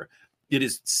that either. It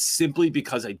is simply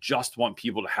because I just want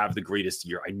people to have the greatest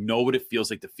year. I know what it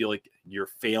feels like to feel like you're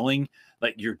failing,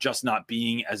 like you're just not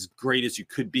being as great as you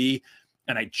could be.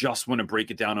 And I just want to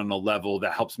break it down on a level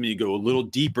that helps me go a little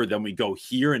deeper than we go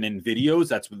here and in videos.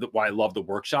 That's why I love the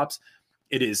workshops.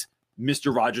 It is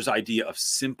Mr. Rogers' idea of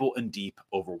simple and deep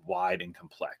over wide and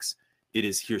complex. It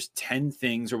is, here's 10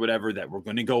 things or whatever that we're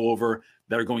going to go over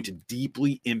that are going to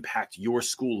deeply impact your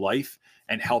school life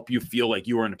and help you feel like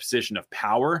you are in a position of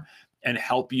power, and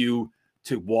help you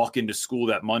to walk into school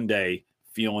that Monday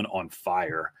feeling on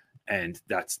fire. And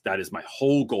that is my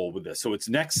whole goal with this. So it's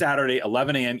next Saturday,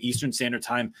 11 a.m. Eastern Standard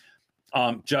Time.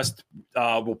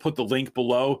 We'll put the link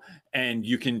below, and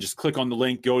you can just click on the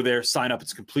link, go there, sign up.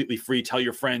 It's completely free. Tell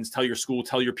your friends, tell your school,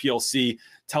 tell your PLC,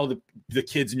 tell the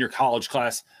kids in your college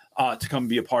class to come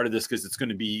be a part of this, because it's going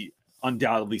to be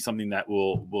undoubtedly something that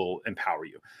will empower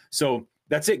you. So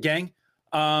that's it, gang.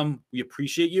 We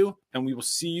appreciate you, and we will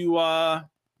see you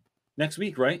next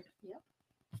week, right? Yep.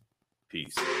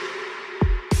 Peace.